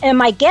coach, and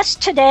my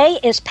guest today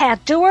is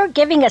Pat Dewar,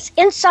 giving us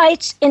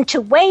insights into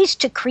ways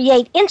to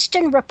create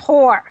instant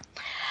rapport.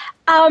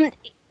 Pat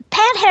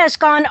has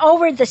gone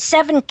over the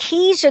 7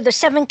 keys or the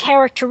 7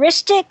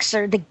 characteristics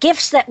or the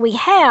gifts that we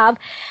have.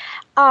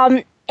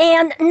 And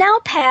now,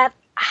 Pat,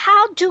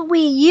 how do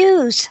we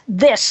use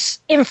this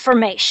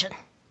information?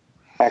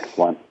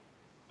 Excellent.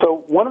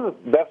 So one of the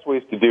best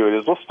ways to do it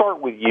is, let's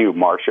start with you,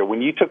 Marcia.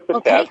 When you took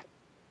the test,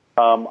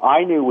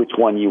 I knew which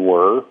one you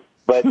were,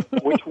 but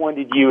which one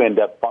did you end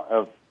up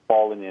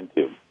falling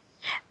into?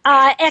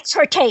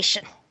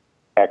 Exhortation.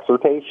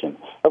 Exhortation.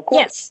 Of course.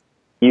 Yes.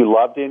 You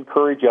love to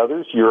encourage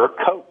others. You're a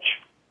coach.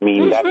 I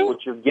mean, that's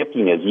what your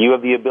gifting is. You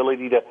have the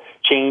ability to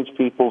change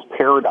people's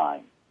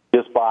paradigm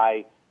just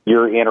by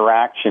your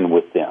interaction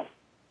with them.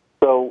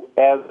 So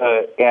as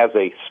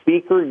a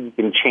speaker, you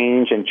can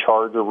change and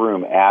charge a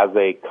room. As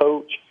a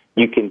coach,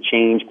 you can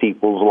change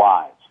people's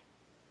lives.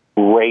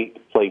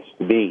 Great place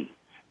to be.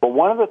 But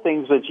one of the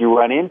things that you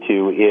run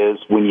into is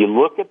when you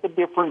look at the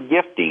different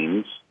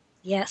giftings,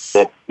 yes,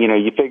 that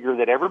you figure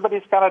that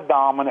everybody's got a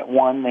dominant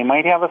one. They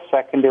might have a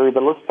secondary,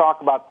 but let's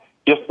talk about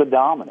just the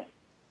dominant.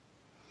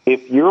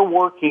 If you're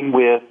working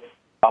with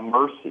a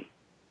Mercy,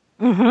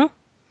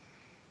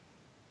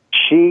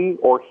 she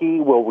or he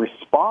will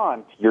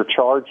respond to your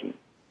charging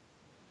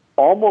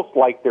almost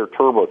like they're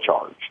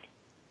turbocharged.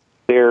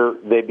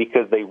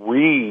 Because they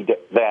read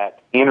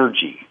that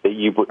energy that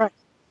you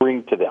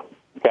bring to them.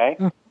 Okay.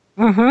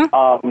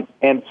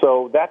 And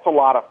so that's a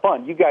lot of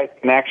fun. You guys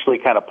can actually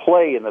kind of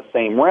play in the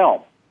same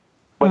realm.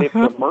 But if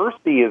the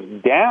Mercy is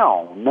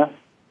down,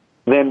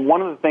 then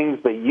one of the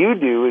things that you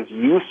do is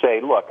you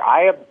say, look,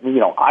 I've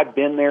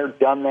been there,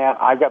 done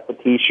that. I've got the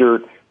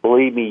T-shirt.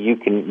 Believe me, you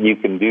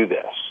can do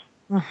this.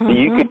 So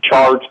you can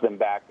charge them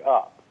back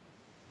up.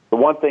 The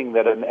one thing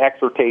that an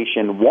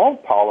exhortation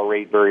won't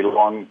tolerate very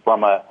long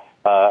from a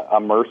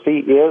Mercy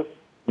is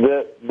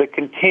the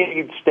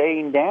continued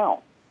staying down.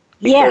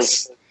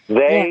 Because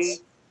they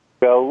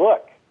go,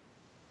 look,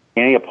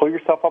 you pull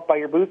yourself up by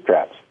your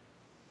bootstraps.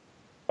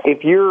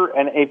 If you're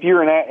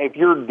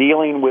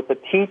dealing with a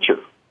teacher,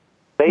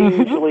 they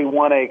usually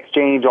want to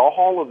exchange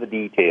all of the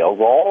details,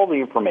 all the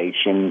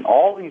information,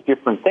 all these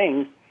different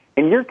things,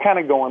 and you're kind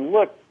of going,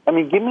 look,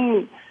 give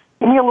me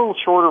a little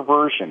shorter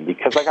version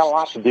because I got a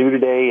lot to do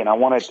today, and I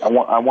want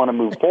to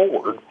move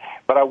forward,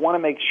 but I want to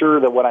make sure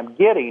that what I'm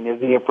getting is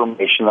the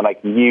information that I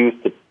can use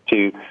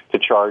to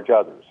charge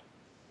others.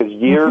 Because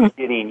you're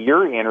getting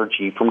your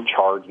energy from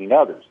charging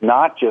others,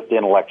 not just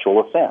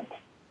intellectual assent.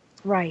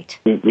 Right.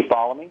 You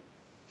follow me?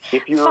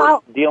 If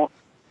you're dealing...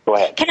 Go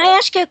ahead. Can I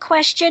ask you a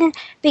question?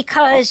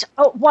 Because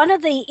one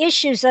of the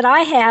issues that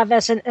I have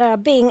as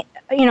being,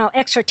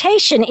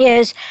 exhortation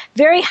is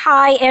very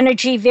high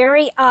energy,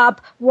 very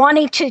up,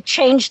 wanting to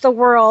change the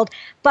world.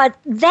 But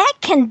that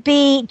can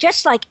be,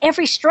 just like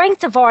every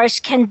strength of ours,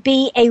 can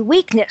be a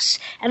weakness.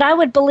 And I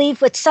would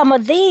believe with some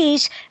of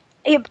these,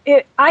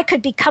 I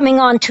could be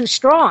coming on too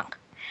strong.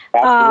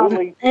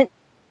 Absolutely.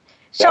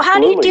 So how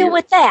do you deal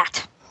with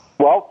that?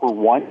 Well, for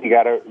one,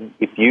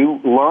 if you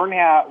learn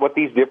what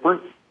these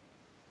different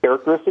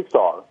characteristics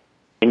are,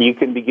 and you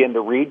can begin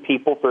to read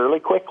people fairly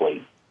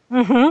quickly,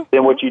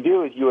 then what you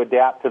do is you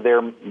adapt to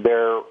their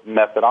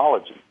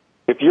methodology.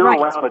 If you're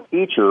around a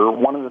teacher,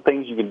 one of the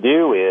things you can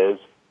do is,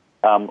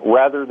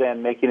 rather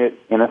than making it,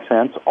 in a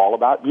sense, all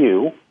about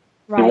you,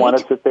 you want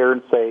to sit there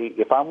and say,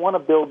 if I want to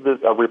build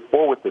a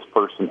rapport with this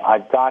person,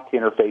 I've got to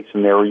interface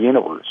in their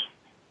universe.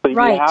 So you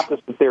have to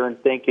sit there and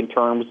think in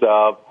terms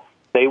of,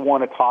 they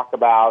want to talk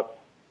about,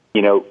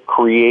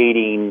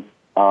 creating,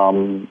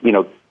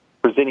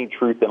 presenting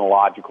truth in a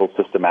logical,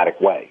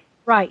 systematic way.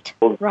 Right.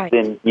 Well,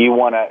 then you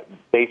want to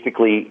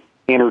basically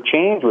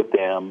interchange with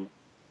them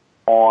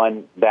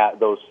on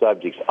those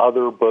subjects,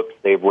 other books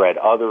they've read,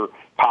 other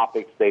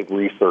topics they've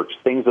researched,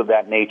 things of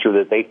that nature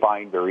that they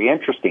find very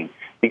interesting.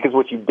 Because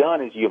what you've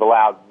done is you've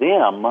allowed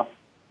them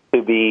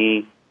to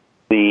be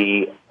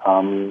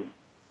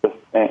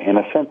in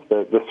a sense,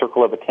 the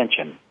circle of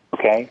attention.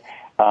 Okay.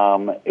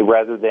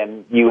 rather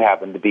than you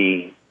happen to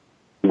be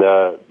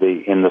the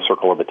in the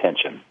circle of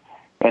attention.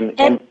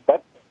 And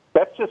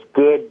that's just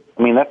good.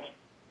 I mean, that's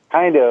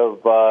kind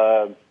of,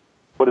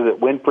 what is it,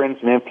 win friends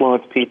and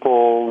influence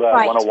people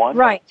 101?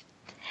 Right.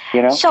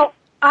 You know? So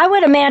I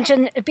would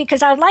imagine,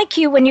 because I like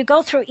you when you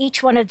go through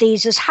each one of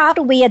these, is how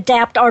do we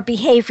adapt our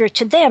behavior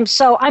to them?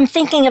 So I'm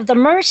thinking of the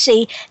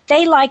Mercy.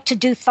 They like to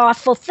do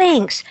thoughtful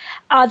things.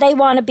 They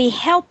want to be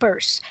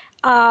helpers.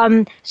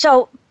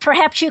 So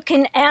perhaps you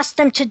can ask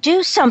them to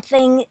do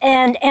something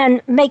and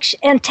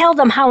tell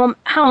them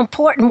how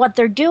important what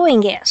they're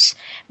doing is.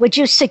 Would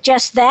you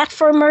suggest that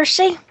for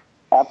Mercy?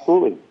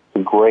 Absolutely.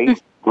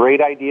 It's a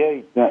great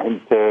idea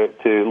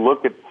to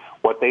look at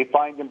what they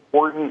find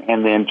important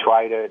and then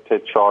try to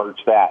charge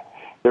that.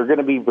 They're going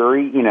to be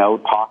very,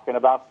 talking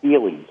about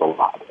feelings a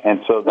lot.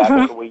 And so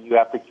that's the way you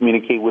have to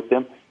communicate with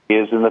them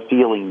is in the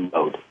feeling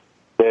mode.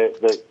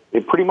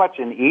 Pretty much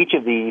in each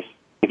of these,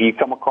 if you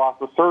come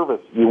across a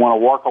service, you want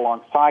to work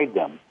alongside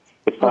them.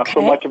 It's not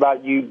so much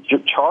about you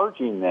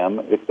charging them.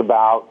 It's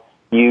about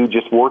you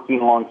just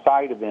working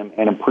alongside of them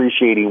and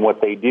appreciating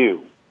what they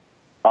do.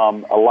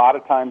 A lot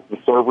of times the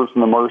servers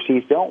and the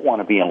Mercies don't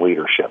want to be in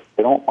leadership.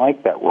 They don't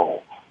like that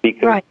role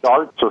because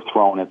darts are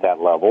thrown at that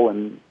level,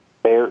 and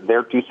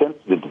they're too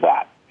sensitive to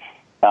that.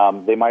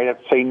 They might have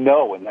to say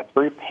no, and that's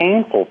very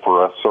painful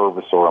for a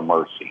service or a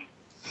Mercy.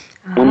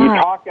 When you're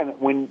talking,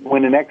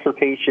 when an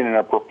exhortation and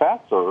a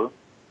professor,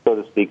 so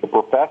to speak, a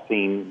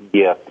professing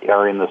gift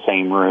are in the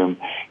same room,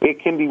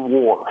 it can be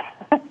war.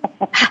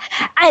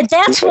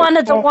 That's one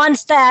of the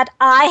ones that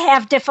I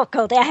have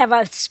difficulty. I have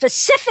a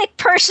specific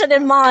person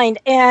in mind,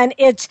 and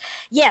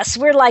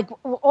we're like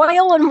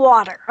oil and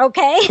water,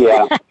 okay?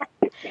 Yeah.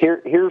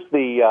 Here's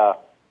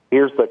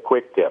the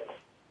quick tip.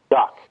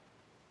 Duck.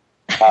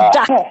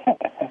 Duck.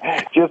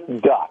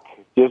 Just duck.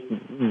 Just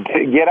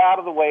get out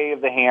of the way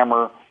of the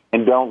hammer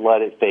and don't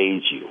let it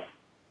faze you.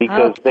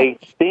 Because they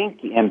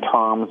think in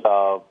terms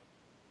of,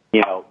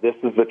 this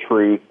is the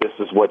truth, this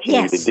is what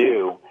you need to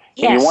do.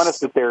 And you want to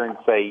sit there and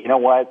say, you know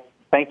what,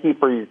 thank you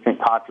for your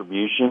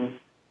contribution,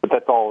 but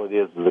that's all it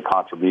is a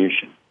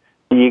contribution.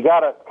 You got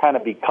to kind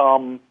of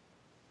become,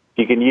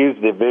 you can use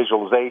the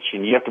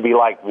visualization, you have to be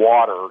like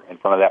water in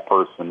front of that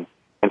person.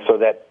 And so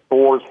that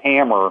Thor's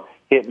hammer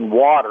hitting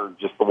water,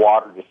 just the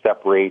water just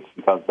separates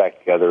and comes back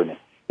together, and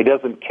it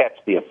doesn't catch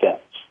the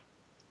offense.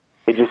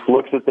 It just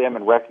looks at them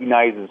and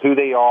recognizes who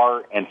they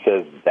are and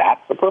says,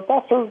 that's the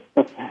professor?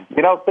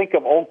 Think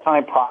of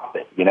old-time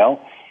prophet,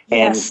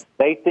 And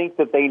they think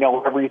that they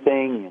know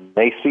everything and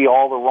they see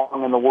all the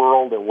wrong in the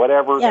world or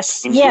whatever.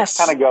 Yes, and you just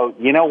kind of go,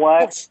 you know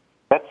what?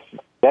 That's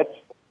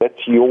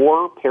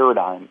your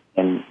paradigm,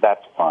 and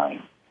that's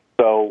fine.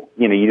 So,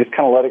 you just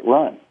kind of let it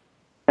run.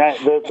 Now,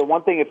 the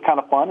one thing that's kind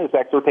of fun is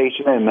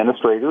exhortation and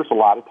administrators. A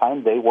lot of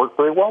times they work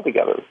very well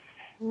together.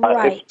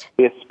 Right.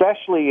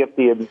 Especially if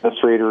the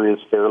administrator is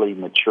fairly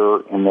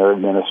mature in their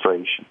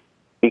administration.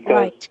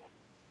 Because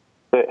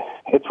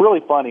it's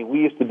really funny.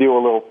 We used to do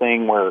a little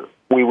thing where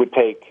we would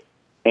take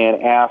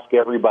and ask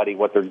everybody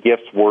what their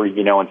gifts were,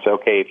 and say,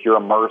 okay, if you're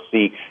a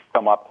Mercy,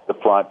 come up to the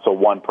front, so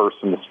one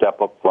person to step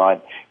up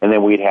front, and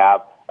then we'd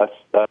have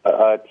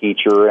a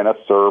teacher and a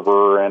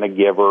server and a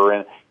giver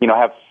and,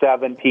 have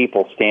 7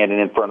 people standing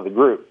in front of the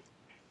group.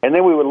 And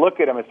then we would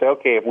look at them and say,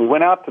 okay, if we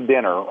went out to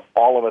dinner,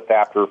 all of us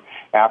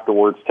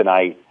afterwards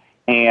tonight,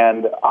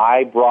 and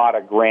I brought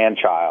a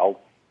grandchild,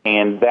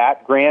 and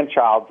that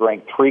grandchild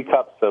drank 3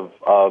 cups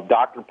of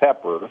Dr.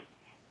 Pepper,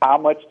 how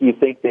much do you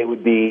think they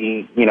would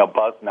be,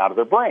 buzzing out of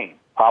their brain?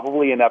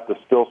 Probably enough to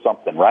spill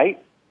something,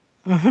 right?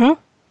 Mm-hmm.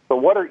 So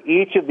what are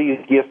each of these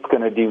gifts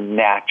going to do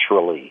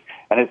naturally?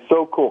 And it's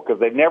so cool because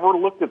they've never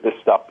looked at this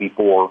stuff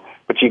before,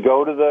 but you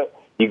go to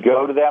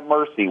that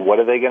Mercy, what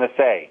are they going to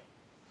say?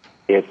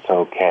 It's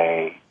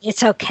okay.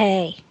 It's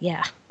okay,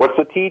 yeah. What's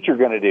the teacher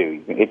going to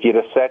do? If you'd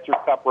have set your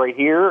cup right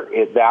here,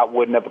 that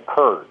wouldn't have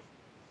occurred.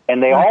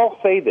 And they all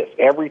say this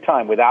every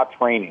time without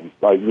training.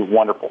 You're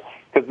wonderful,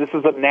 because this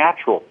is a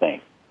natural thing.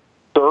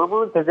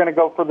 Server, they're going to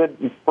go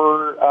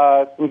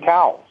for some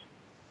towels.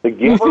 The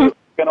giver is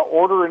going to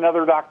order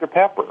another Dr.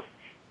 Pepper.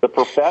 The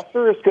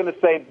professor is going to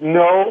say,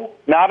 no,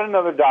 not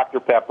another Dr.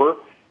 Pepper.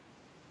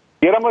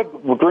 Get them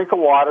a drink of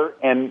water,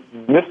 and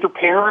Mr.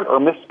 Parent or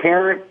Miss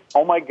Parent,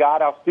 oh my God,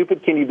 how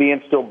stupid can you be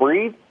and still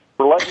breathe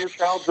for letting your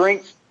child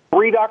drink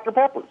 3 Dr.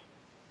 Peppers?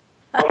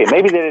 Okay,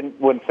 maybe they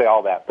wouldn't say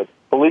all that, but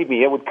believe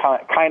me, it would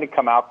kind of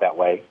come out that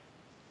way.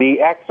 The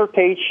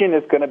exhortation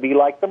is going to be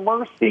like the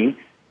Mercy.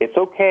 It's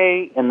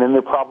okay, and then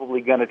they're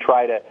probably going to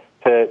try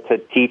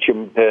to teach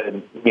them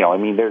to,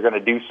 they're going to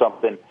do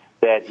something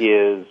that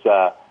is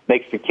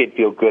makes the kid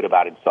feel good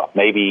about himself.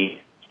 Maybe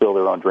spill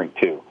their own drink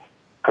too.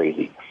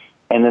 Crazy.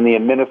 And then the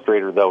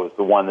administrator, though, is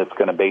the one that's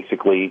going to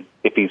basically,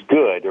 if he's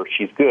good or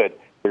she's good,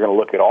 they're going to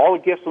look at all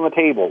the gifts on the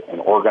table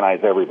and organize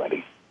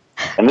everybody.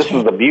 And this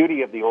is the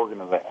beauty of the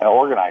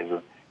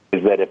organizer,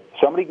 is that if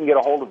somebody can get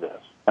a hold of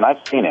this, and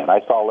I've seen it.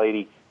 I saw a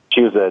lady,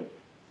 she was an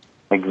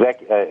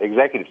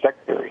executive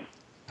secretary.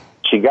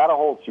 She got a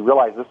hold, she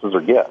realized this was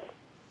her gift.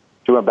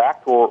 She went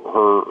back to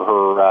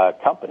her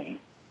company,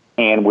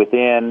 And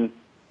within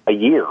a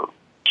year,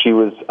 she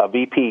was a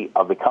VP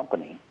of the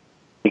company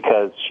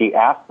because she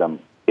asked them,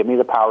 give me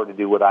the power to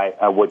do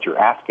what you're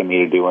asking me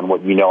to do and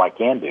what you know I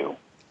can do.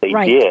 They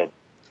did,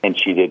 and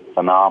she did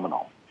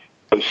phenomenal.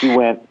 So she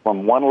went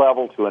from one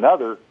level to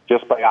another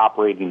just by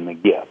operating the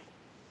gift.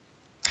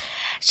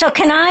 So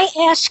can I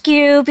ask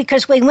you,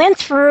 because we went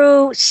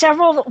through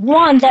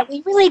one that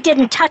we really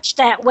didn't touch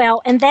that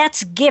well, and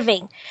that's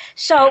giving.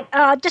 So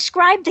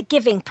describe the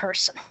giving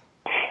person.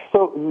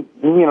 So,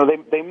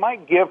 they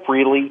might give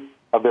freely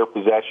of their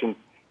possessions.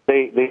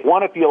 They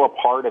want to feel a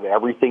part of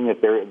everything that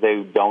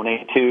they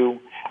donate to.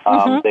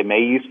 They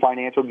may use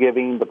financial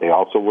giving, but they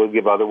also will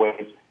give other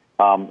ways.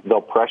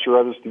 They'll pressure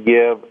others to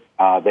give.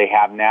 They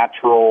have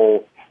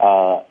natural,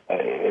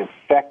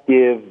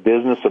 effective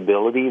business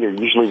ability. They're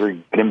usually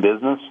very good in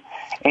business.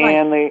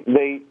 And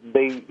they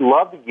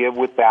love to give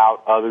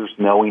without others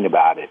knowing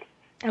about it.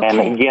 Okay. And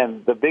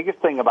again, the biggest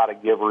thing about a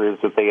giver is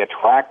that they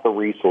attract the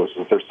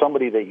resources. There's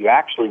somebody that you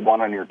actually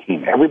want on your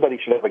team. Everybody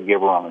should have a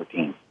giver on their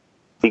team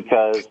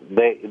because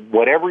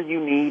whatever you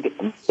need,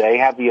 they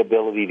have the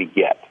ability to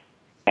get.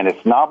 And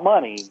it's not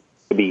money, it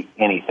could be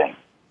anything.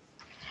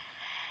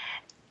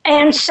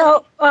 And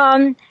so,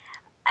 a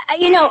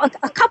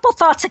couple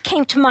thoughts that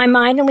came to my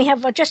mind, and we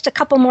have just a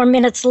couple more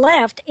minutes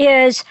left,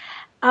 is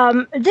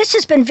this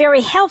has been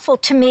very helpful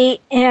to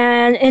me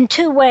in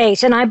two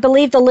ways, and I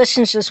believe the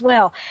listeners as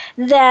well,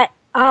 that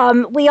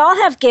we all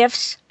have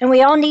gifts, and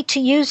we all need to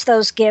use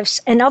those gifts,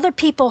 and other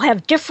people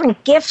have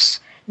different gifts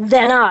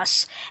than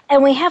us.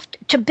 And we have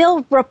to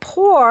build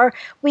rapport.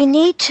 We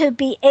need to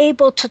be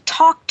able to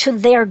talk to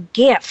their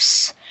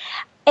gifts.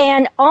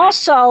 And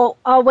also,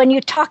 when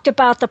you talked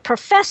about the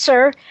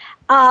professor,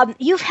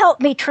 you've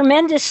helped me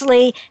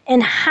tremendously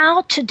in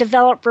how to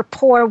develop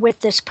rapport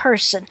with this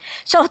person.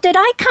 So did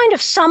I kind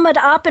of sum it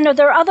up? And are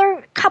there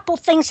other couple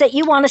things that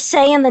you want to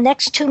say in the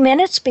next 2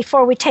 minutes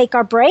before we take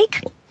our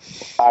break?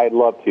 I'd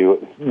love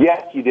to.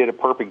 Yes, you did a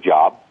perfect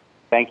job.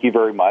 Thank you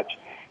very much.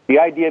 The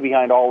idea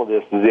behind all of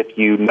this is if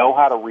you know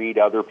how to read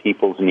other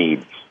people's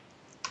needs,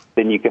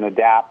 then you can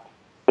adapt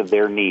to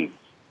their needs.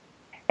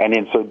 And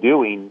in so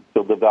doing,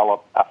 you'll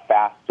develop a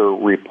faster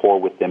rapport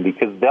with them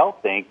because they'll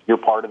think you're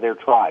part of their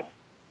tribe.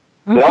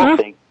 Mm-hmm. They'll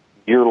think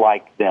you're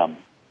like them.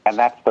 And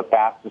that's the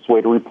fastest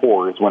way to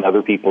rapport is when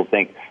other people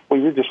think, well,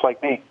 you're just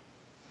like me.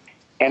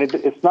 And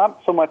it's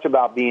not so much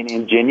about being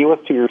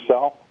ingenuous to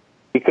yourself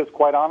because,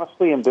 quite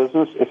honestly, in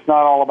business, it's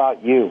not all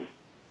about you.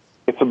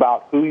 It's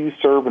about who you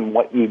serve and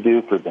what you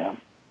do for them.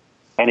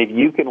 And if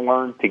you can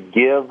learn to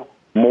give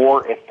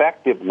more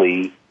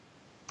effectively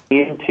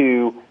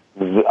into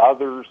the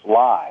others'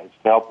 lives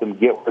to help them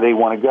get where they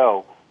want to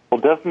go,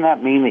 well, doesn't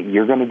that mean that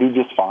you're going to do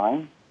just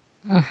fine?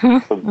 Mm-hmm.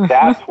 So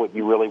that's what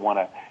you really want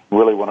to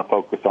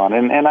focus on.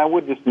 And I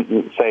would just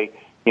say,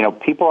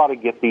 people ought to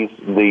get these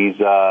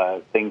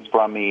things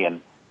from me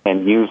and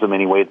use them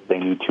any way that they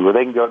need to, or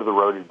they can go to the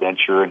Road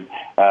Adventure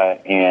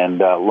and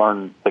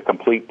learn the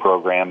complete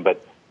program.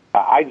 But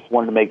I just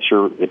wanted to make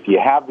sure if you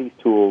have these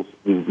tools,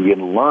 you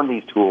can learn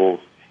these tools,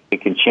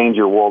 it can change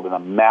your world in a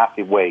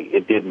massive way.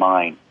 It did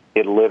mine.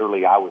 It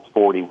literally, I was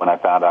 40 when I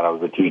found out I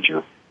was a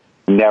teacher.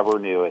 Never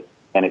knew it,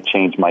 and it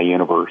changed my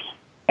universe.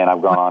 And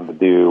I've gone on to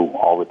do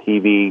all the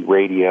TV,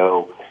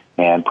 radio,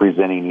 and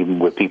presenting even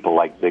with people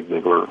like Zig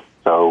Ziglar.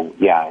 So,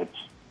 yeah, it's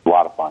a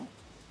lot of fun.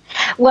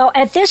 Well,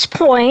 at this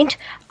point,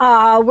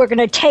 we're going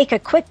to take a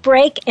quick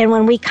break, and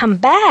when we come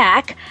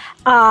back,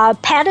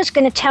 Pat is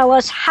going to tell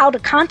us how to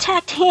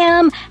contact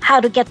him,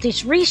 how to get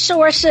these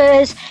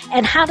resources,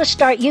 and how to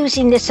start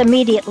using this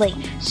immediately.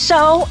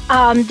 So,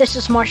 this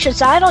is Marcia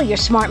Zeidel, your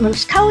Smart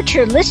Moves coach.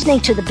 You're listening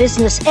to The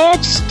Business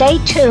Edge. Stay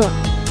tuned.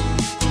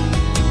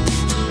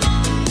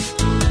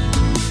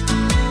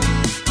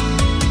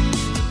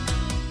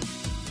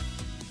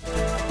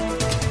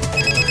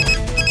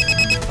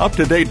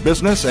 Up-to-date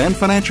business and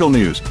financial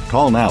news.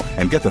 Call now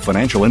and get the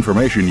financial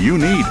information you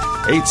need.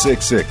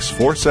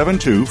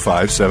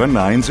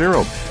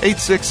 866-472-5790.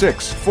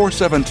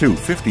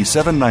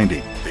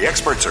 866-472-5790. The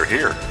experts are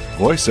here.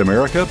 Voice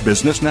America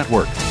Business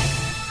Network.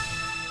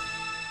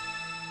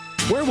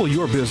 Where will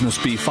your business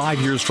be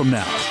 5 years from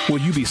now? Will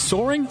you be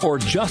soaring or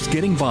just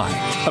getting by?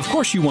 Of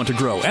course you want to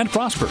grow and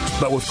prosper,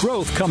 but with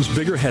growth comes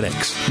bigger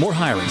headaches, more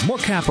hiring, more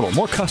capital,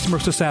 more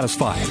customers to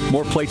satisfy,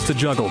 more plates to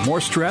juggle,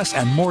 more stress,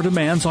 and more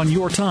demands on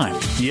your time.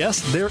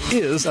 Yes, there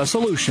is a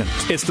solution.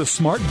 It's the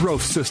Smart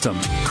Growth System,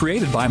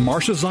 created by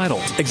Marcia Zeidel,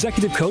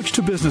 executive coach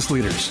to business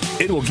leaders.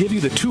 It will give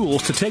you the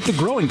tools to take the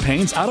growing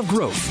pains out of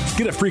growth.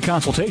 Get a free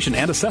consultation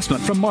and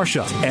assessment from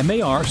Marcia,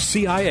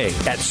 M-A-R-C-I-A,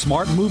 at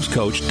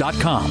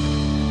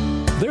smartmovescoach.com.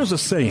 There's a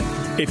saying,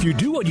 if you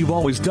do what you've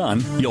always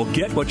done, you'll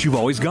get what you've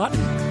always gotten.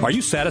 Are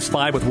you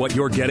satisfied with what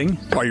you're getting?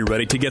 Are you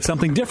ready to get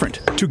something different?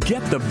 To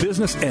get the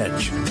business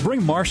edge,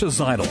 bring Marcia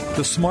Zeidel,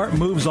 the Smart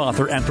Moves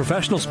author and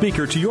professional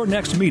speaker, to your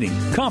next meeting,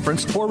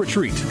 conference, or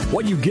retreat.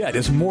 What you get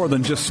is more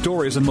than just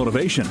stories and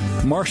motivation.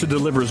 Marcia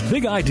delivers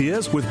big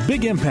ideas with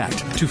big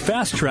impact to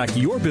fast-track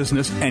your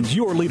business and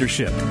your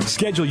leadership.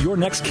 Schedule your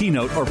next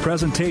keynote or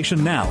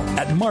presentation now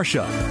at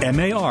Marcia,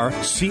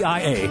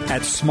 M-A-R-C-I-A,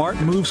 at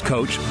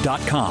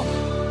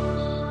smartmovescoach.com.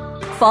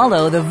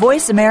 Follow the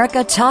Voice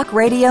America Talk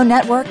Radio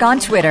Network on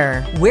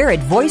Twitter. We're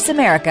at Voice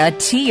America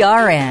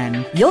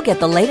TRN. You'll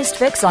get the latest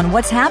fix on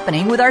what's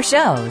happening with our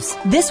shows,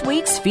 this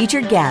week's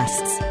featured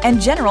guests,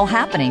 and general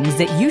happenings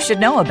that you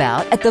should know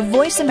about at the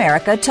Voice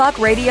America Talk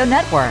Radio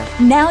Network.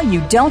 Now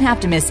you don't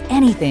have to miss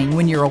anything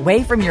when you're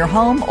away from your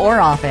home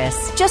or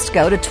office. Just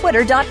go to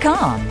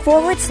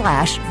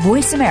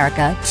twitter.com/Voice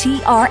America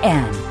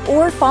TRN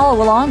or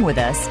follow along with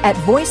us at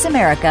Voice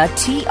America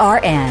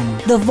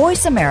TRN, the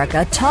Voice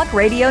America Talk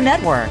Radio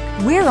Network.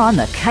 We're on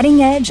the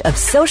cutting edge of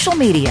social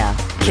media.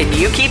 Can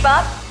you keep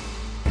up?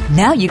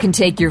 Now you can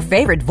take your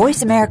favorite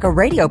Voice America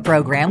radio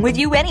program with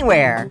you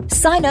anywhere.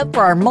 Sign up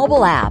for our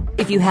mobile app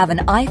if you have an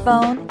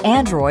iPhone,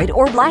 Android,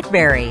 or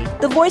BlackBerry.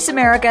 The Voice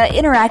America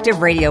Interactive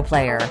Radio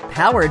Player,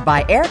 powered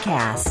by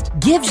Aircast,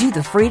 gives you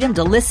the freedom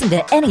to listen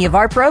to any of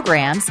our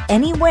programs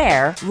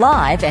anywhere,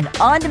 live and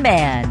on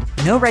demand.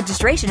 No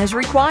registration is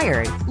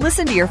required.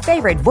 Listen to your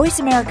favorite Voice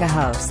America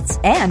hosts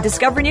and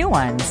discover new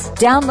ones.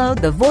 Download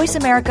the Voice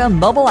America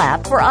mobile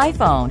app for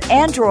iPhone,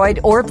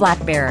 Android, or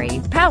BlackBerry,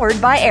 powered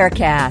by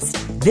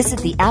Aircast. Visit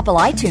the Apple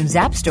iTunes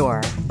App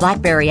Store,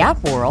 BlackBerry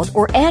App World,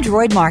 or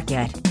Android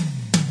Market.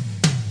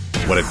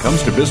 When it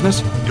comes to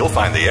business, you'll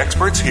find the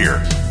experts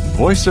here.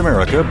 Voice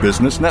America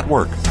Business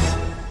Network.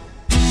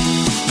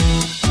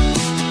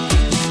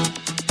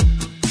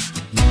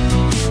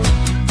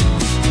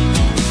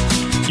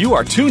 You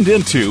are tuned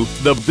into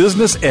The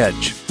Business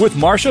Edge with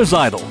Marcia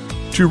Zeidel.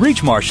 To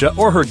reach Marcia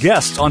or her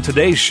guests on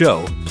today's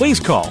show,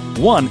 please call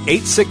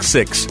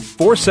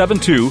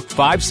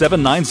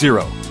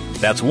 1-866-472-5790.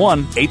 That's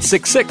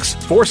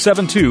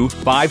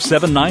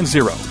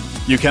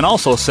 1-866-472-5790. You can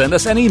also send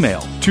us an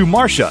email to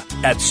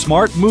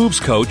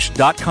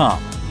marcia@smartmovescoach.com.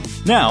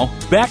 Now,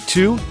 back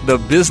to The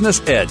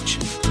Business Edge.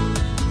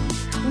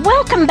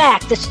 Welcome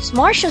back. This is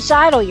Marcia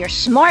Zeidel, your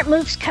Smart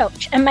Moves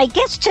coach. And my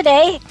guest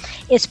today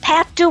is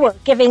Pat Dewar,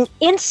 giving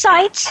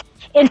insights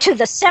into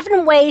the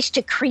 7 ways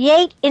to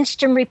create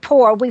instant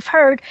rapport. We've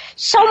heard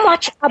so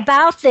much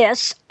about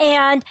this,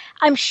 and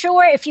I'm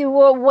sure if you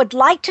would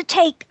like to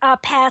take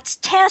Pat's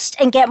test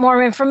and get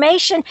more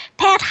information,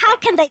 Pat, how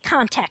can they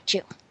contact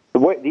you?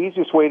 The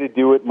easiest way to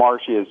do it,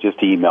 Marcia, is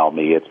just email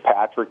me. It's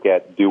Patrick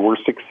at Doer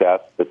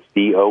Success. That's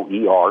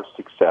DOER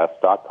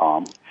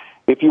success.com.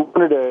 If you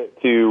wanted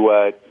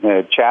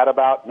to chat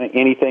about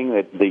anything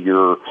that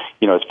you're,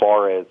 as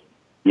far as,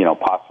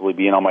 possibly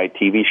being on my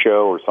TV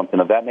show or something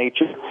of that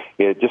nature,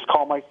 just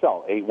call my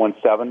cell,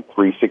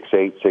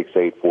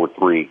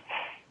 817-368-6843.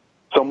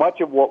 So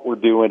much of what we're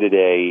doing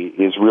today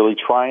is really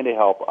trying to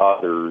help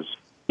others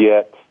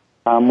get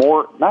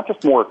more, not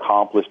just more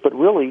accomplished, but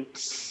really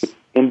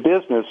in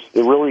business,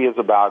 it really is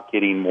about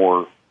getting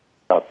more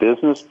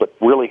business, but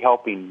really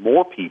helping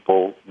more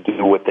people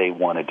do what they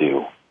want to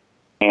do.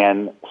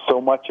 And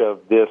so much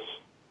of this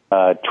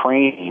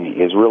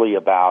training is really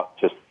about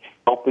just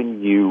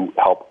helping you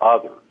help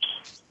others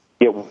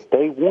get what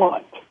they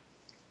want.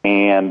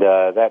 And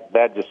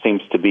that just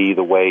seems to be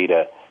the way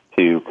to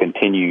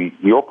continue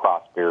your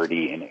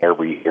prosperity in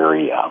every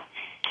area.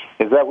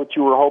 Is that what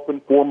you were hoping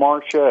for,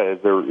 Marcia?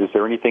 Is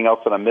there anything else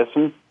that I'm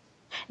missing?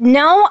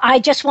 No, I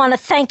just want to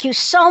thank you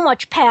so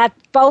much, Pat,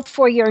 both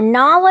for your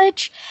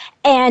knowledge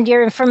and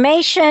your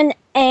information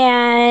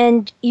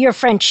and your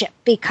friendship,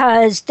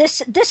 because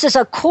this is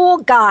a cool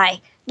guy,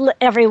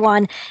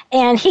 everyone,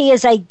 and he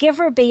is a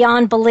giver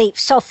beyond belief.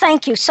 So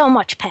thank you so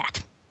much,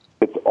 Pat.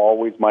 It's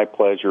always my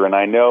pleasure, and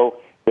I know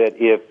that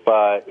if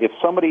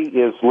somebody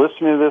is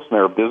listening to this and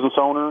they're a business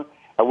owner,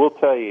 I will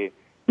tell you,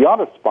 you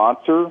ought to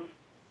sponsor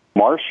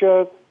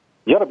Marcia.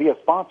 You ought to be a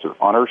sponsor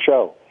on her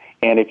show.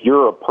 And if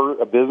you're a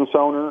business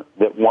owner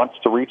that wants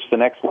to reach the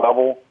next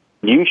level,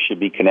 you should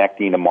be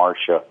connecting to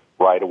Marcia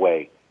right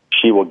away.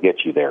 She will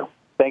get you there.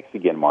 Thanks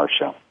again,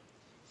 Marcia.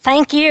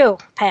 Thank you,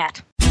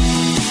 Pat.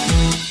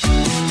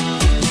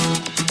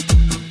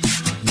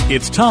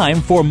 It's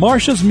time for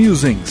Marcia's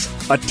Musings,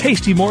 a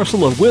tasty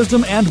morsel of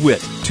wisdom and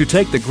wit to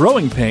take the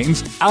growing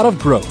pains out of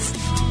growth.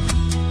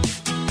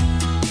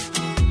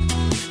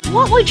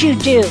 What would you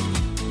do?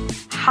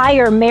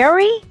 Hire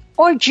Mary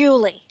or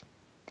Julie?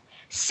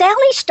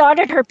 Sally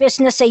started her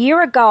business a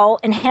year ago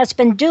and has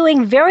been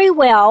doing very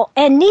well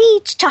and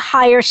needs to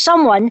hire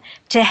someone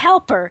to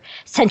help her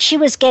since she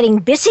was getting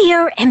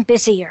busier and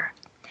busier.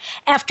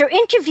 After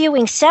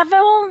interviewing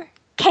several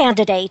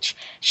candidates,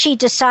 she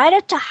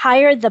decided to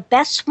hire the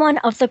best one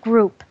of the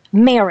group,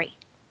 Mary.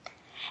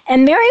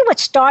 And Mary would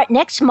start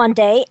next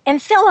Monday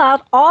and fill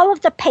out all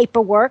of the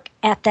paperwork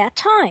at that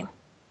time.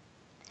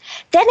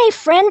 Then a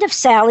friend of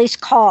Sally's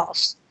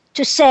calls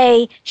to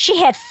say she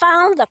had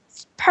found the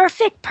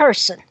perfect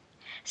person.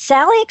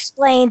 Sally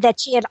explained that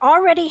she had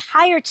already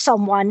hired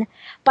someone,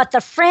 but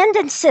the friend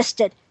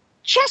insisted,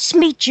 just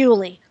meet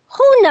Julie.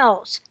 Who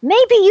knows?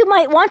 Maybe you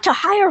might want to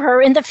hire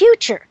her in the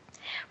future.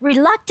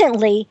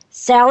 Reluctantly,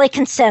 Sally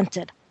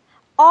consented.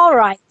 All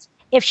right,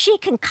 if she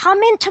can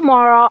come in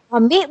tomorrow, I'll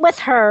meet with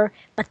her,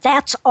 but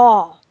that's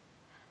all.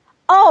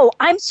 Oh,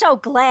 I'm so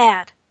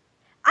glad.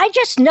 I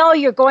just know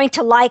you're going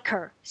to like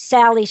her,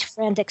 Sally's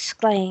friend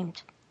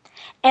exclaimed.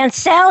 And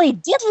Sally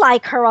did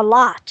like her a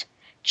lot.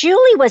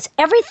 Julie was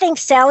everything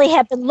Sally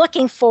had been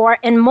looking for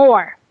and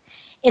more.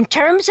 In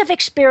terms of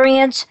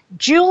experience,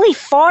 Julie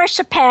far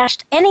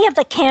surpassed any of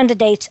the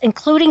candidates,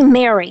 including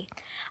Mary.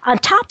 On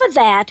top of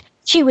that,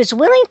 she was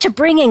willing to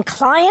bring in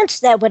clients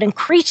that would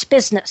increase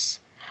business.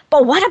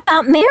 But what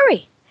about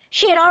Mary?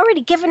 She had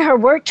already given her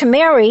word to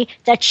Mary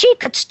that she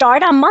could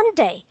start on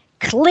Monday.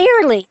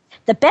 Clearly,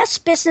 the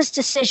best business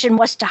decision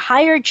was to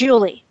hire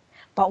Julie.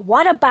 But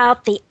what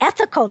about the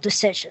ethical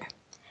decision?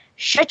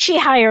 Should she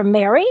hire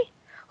Mary,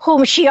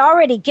 whom she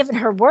already given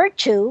her word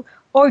to,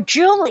 or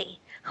Julie,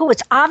 who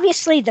was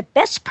obviously the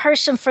best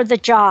person for the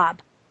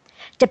job?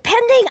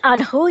 Depending on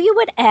who you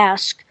would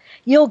ask,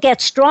 you'll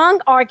get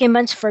strong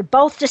arguments for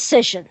both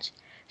decisions.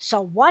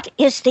 So what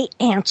is the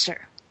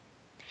answer?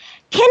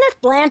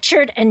 Kenneth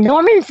Blanchard and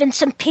Norman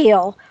Vincent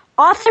Peale,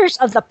 authors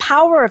of The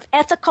Power of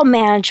Ethical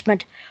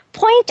Management,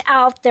 point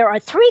out there are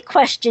 3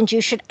 questions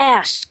you should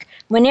ask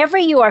whenever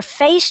you are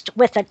faced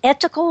with an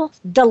ethical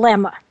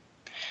dilemma.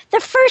 The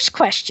first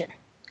question,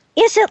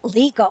 is it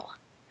legal?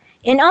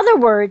 In other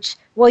words,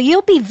 will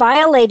you be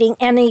violating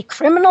any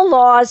criminal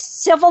laws,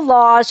 civil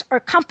laws, or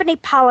company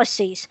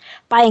policies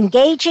by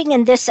engaging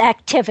in this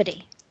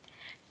activity?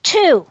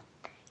 2,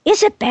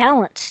 is it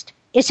balanced?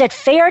 Is it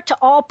fair to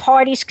all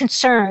parties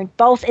concerned,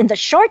 both in the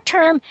short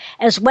term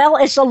as well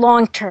as the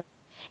long term?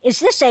 Is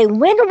this a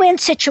win-win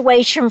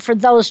situation for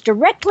those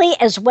directly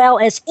as well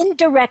as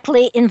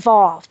indirectly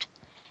involved?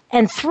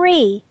 And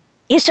 3,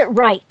 is it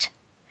right?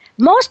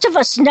 Most of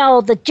us know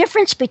the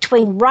difference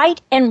between right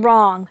and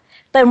wrong,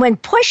 but when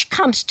push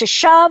comes to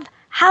shove,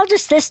 how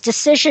does this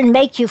decision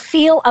make you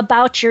feel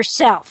about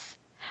yourself?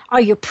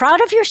 Are you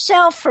proud of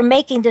yourself for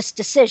making this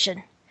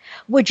decision?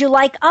 Would you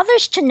like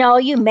others to know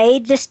you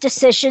made this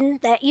decision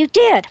that you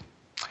did?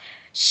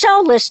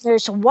 So,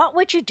 listeners, what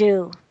would you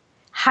do?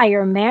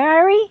 Hire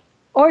Mary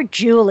or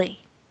Julie?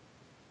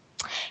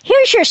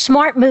 Here's your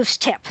smart moves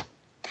tip.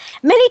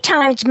 Many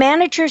times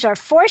managers are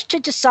forced to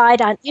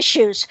decide on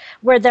issues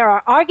where there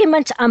are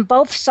arguments on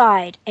both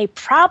sides, a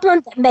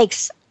problem that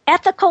makes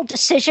ethical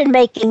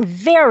decision-making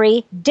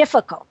very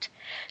difficult.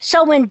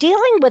 So when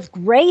dealing with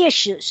gray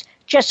issues,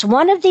 just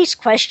one of these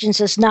questions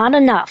is not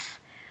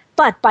enough.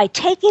 But by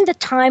taking the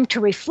time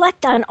to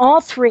reflect on all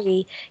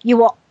 3, you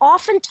will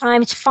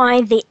oftentimes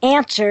find the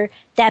answer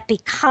that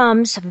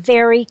becomes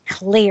very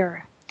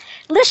clear.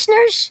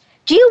 Listeners,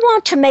 do you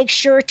want to make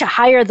sure to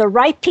hire the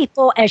right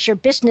people as your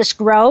business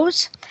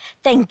grows?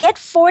 Then get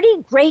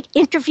 40 great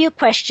interview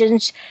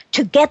questions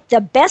to get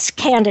the best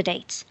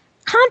candidates.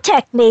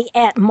 Contact me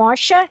at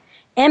Marcia,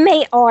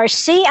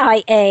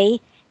 Marcia,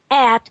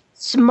 at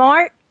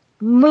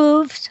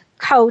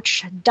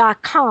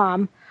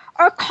smartmovescoach.com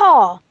or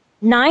call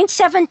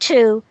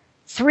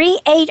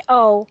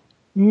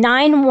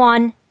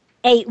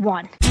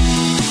 972-380-9181.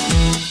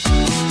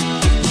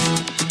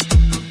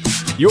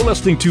 You're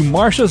listening to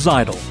Marcia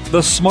Zeidel,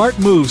 the Smart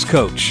Moves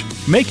Coach,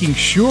 making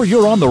sure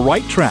you're on the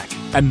right track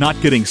and not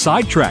getting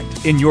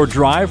sidetracked in your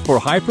drive for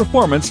high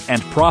performance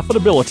and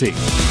profitability.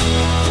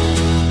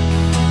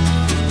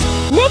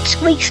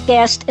 Next week's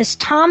guest is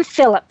Tom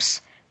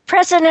Phillips,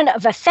 president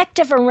of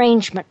Effective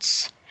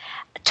Arrangements,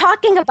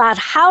 talking about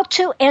how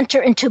to enter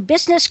into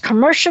business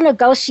commercial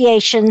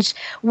negotiations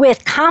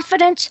with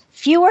confidence,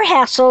 fewer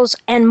hassles,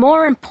 and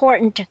more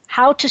important,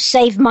 how to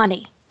save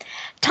money.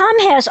 Tom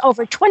has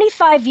over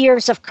 25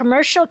 years of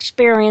commercial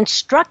experience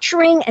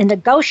structuring and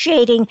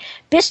negotiating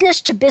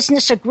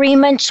business-to-business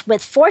agreements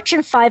with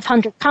Fortune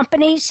 500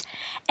 companies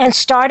and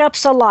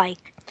startups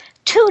alike.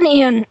 Tune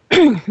in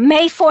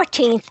May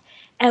 14th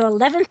at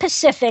 11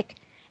 Pacific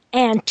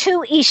and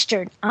 2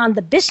 Eastern on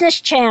the Business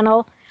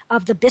Channel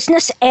of the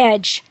Business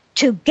Edge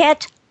to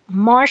get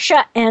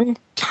Marcia and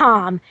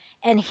Tom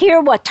and hear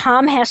what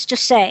Tom has to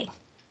say.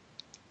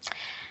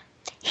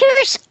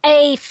 Here's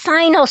a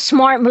final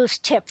Smart Moves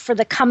tip for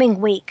the coming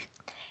week.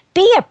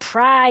 Be a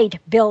pride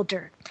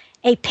builder.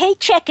 A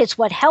paycheck is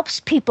what helps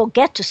people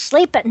get to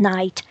sleep at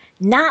night,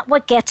 not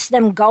what gets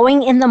them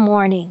going in the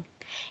morning.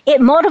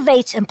 It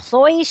motivates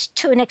employees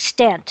to an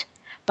extent,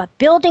 but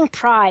building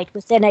pride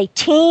within a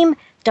team,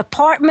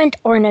 department,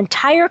 or an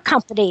entire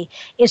company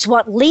is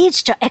what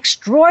leads to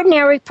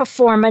extraordinary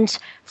performance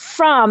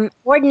from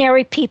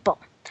ordinary people.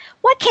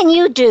 What can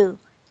you do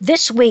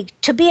this week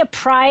to be a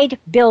pride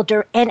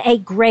builder and a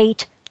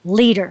great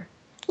leader?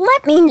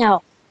 Let me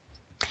know.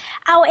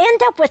 I'll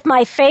end up with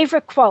my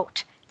favorite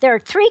quote. There are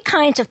 3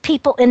 kinds of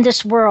people in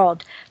this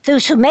world: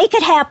 those who make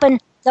it happen,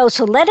 those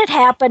who let it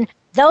happen,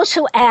 those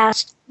who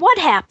ask, what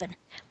happened?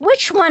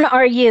 Which one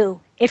are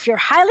you? If you're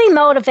highly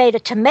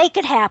motivated to make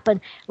it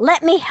happen,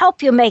 let me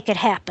help you make it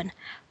happen.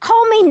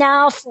 Call me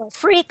now for a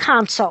free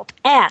consult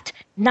at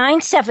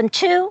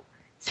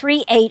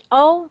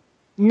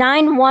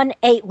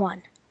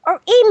 972-380-9181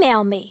 or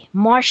email me,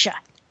 Marcia,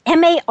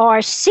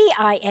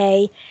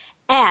 Marcia,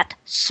 at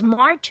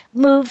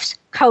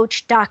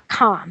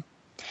smartmovescoach.com.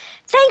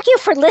 Thank you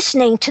for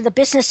listening to The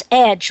Business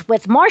Edge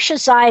with Marcia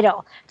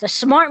Zeidel, the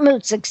Smart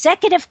Moves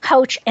executive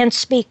coach and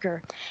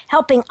speaker,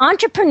 helping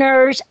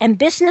entrepreneurs and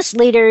business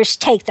leaders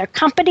take their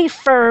company,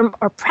 firm,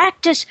 or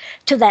practice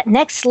to that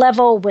next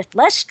level with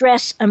less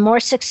stress and more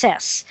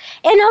success.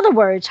 In other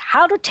words,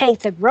 how to take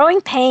the growing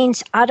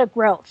pains out of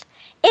growth.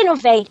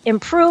 Innovate,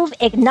 improve,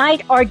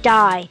 ignite, or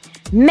die.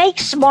 Make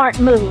smart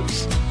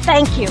moves.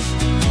 Thank you.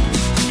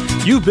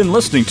 You've been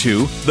listening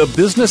to The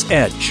Business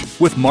Edge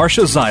with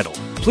Marcia Zeidel.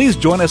 Please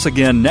join us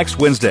again next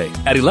Wednesday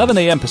at 11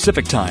 a.m.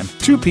 Pacific Time,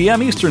 2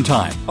 p.m. Eastern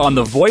Time on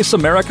the Voice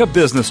America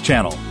Business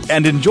Channel,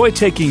 and enjoy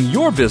taking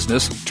your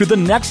business to the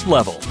next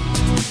level.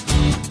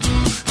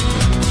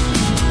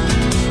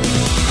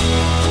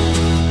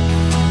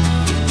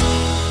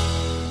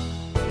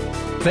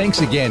 Thanks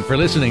again for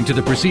listening to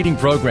the preceding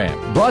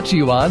program, brought to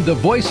you on the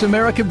Voice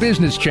America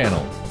Business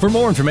Channel. For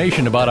more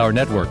information about our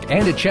network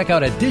and to check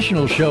out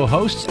additional show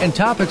hosts and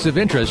topics of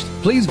interest,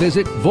 please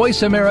visit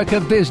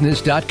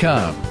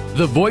voiceamericabusiness.com.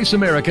 The Voice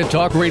America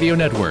Talk Radio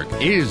Network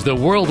is the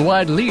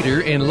worldwide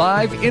leader in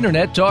live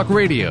Internet talk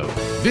radio.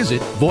 Visit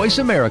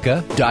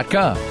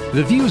voiceamerica.com.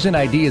 The views and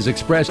ideas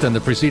expressed on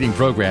the preceding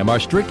program are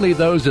strictly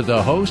those of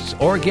the hosts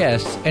or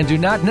guests and do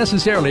not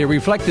necessarily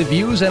reflect the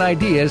views and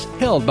ideas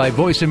held by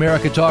Voice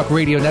America Talk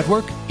Radio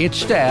Network, its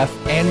staff,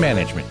 and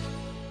management.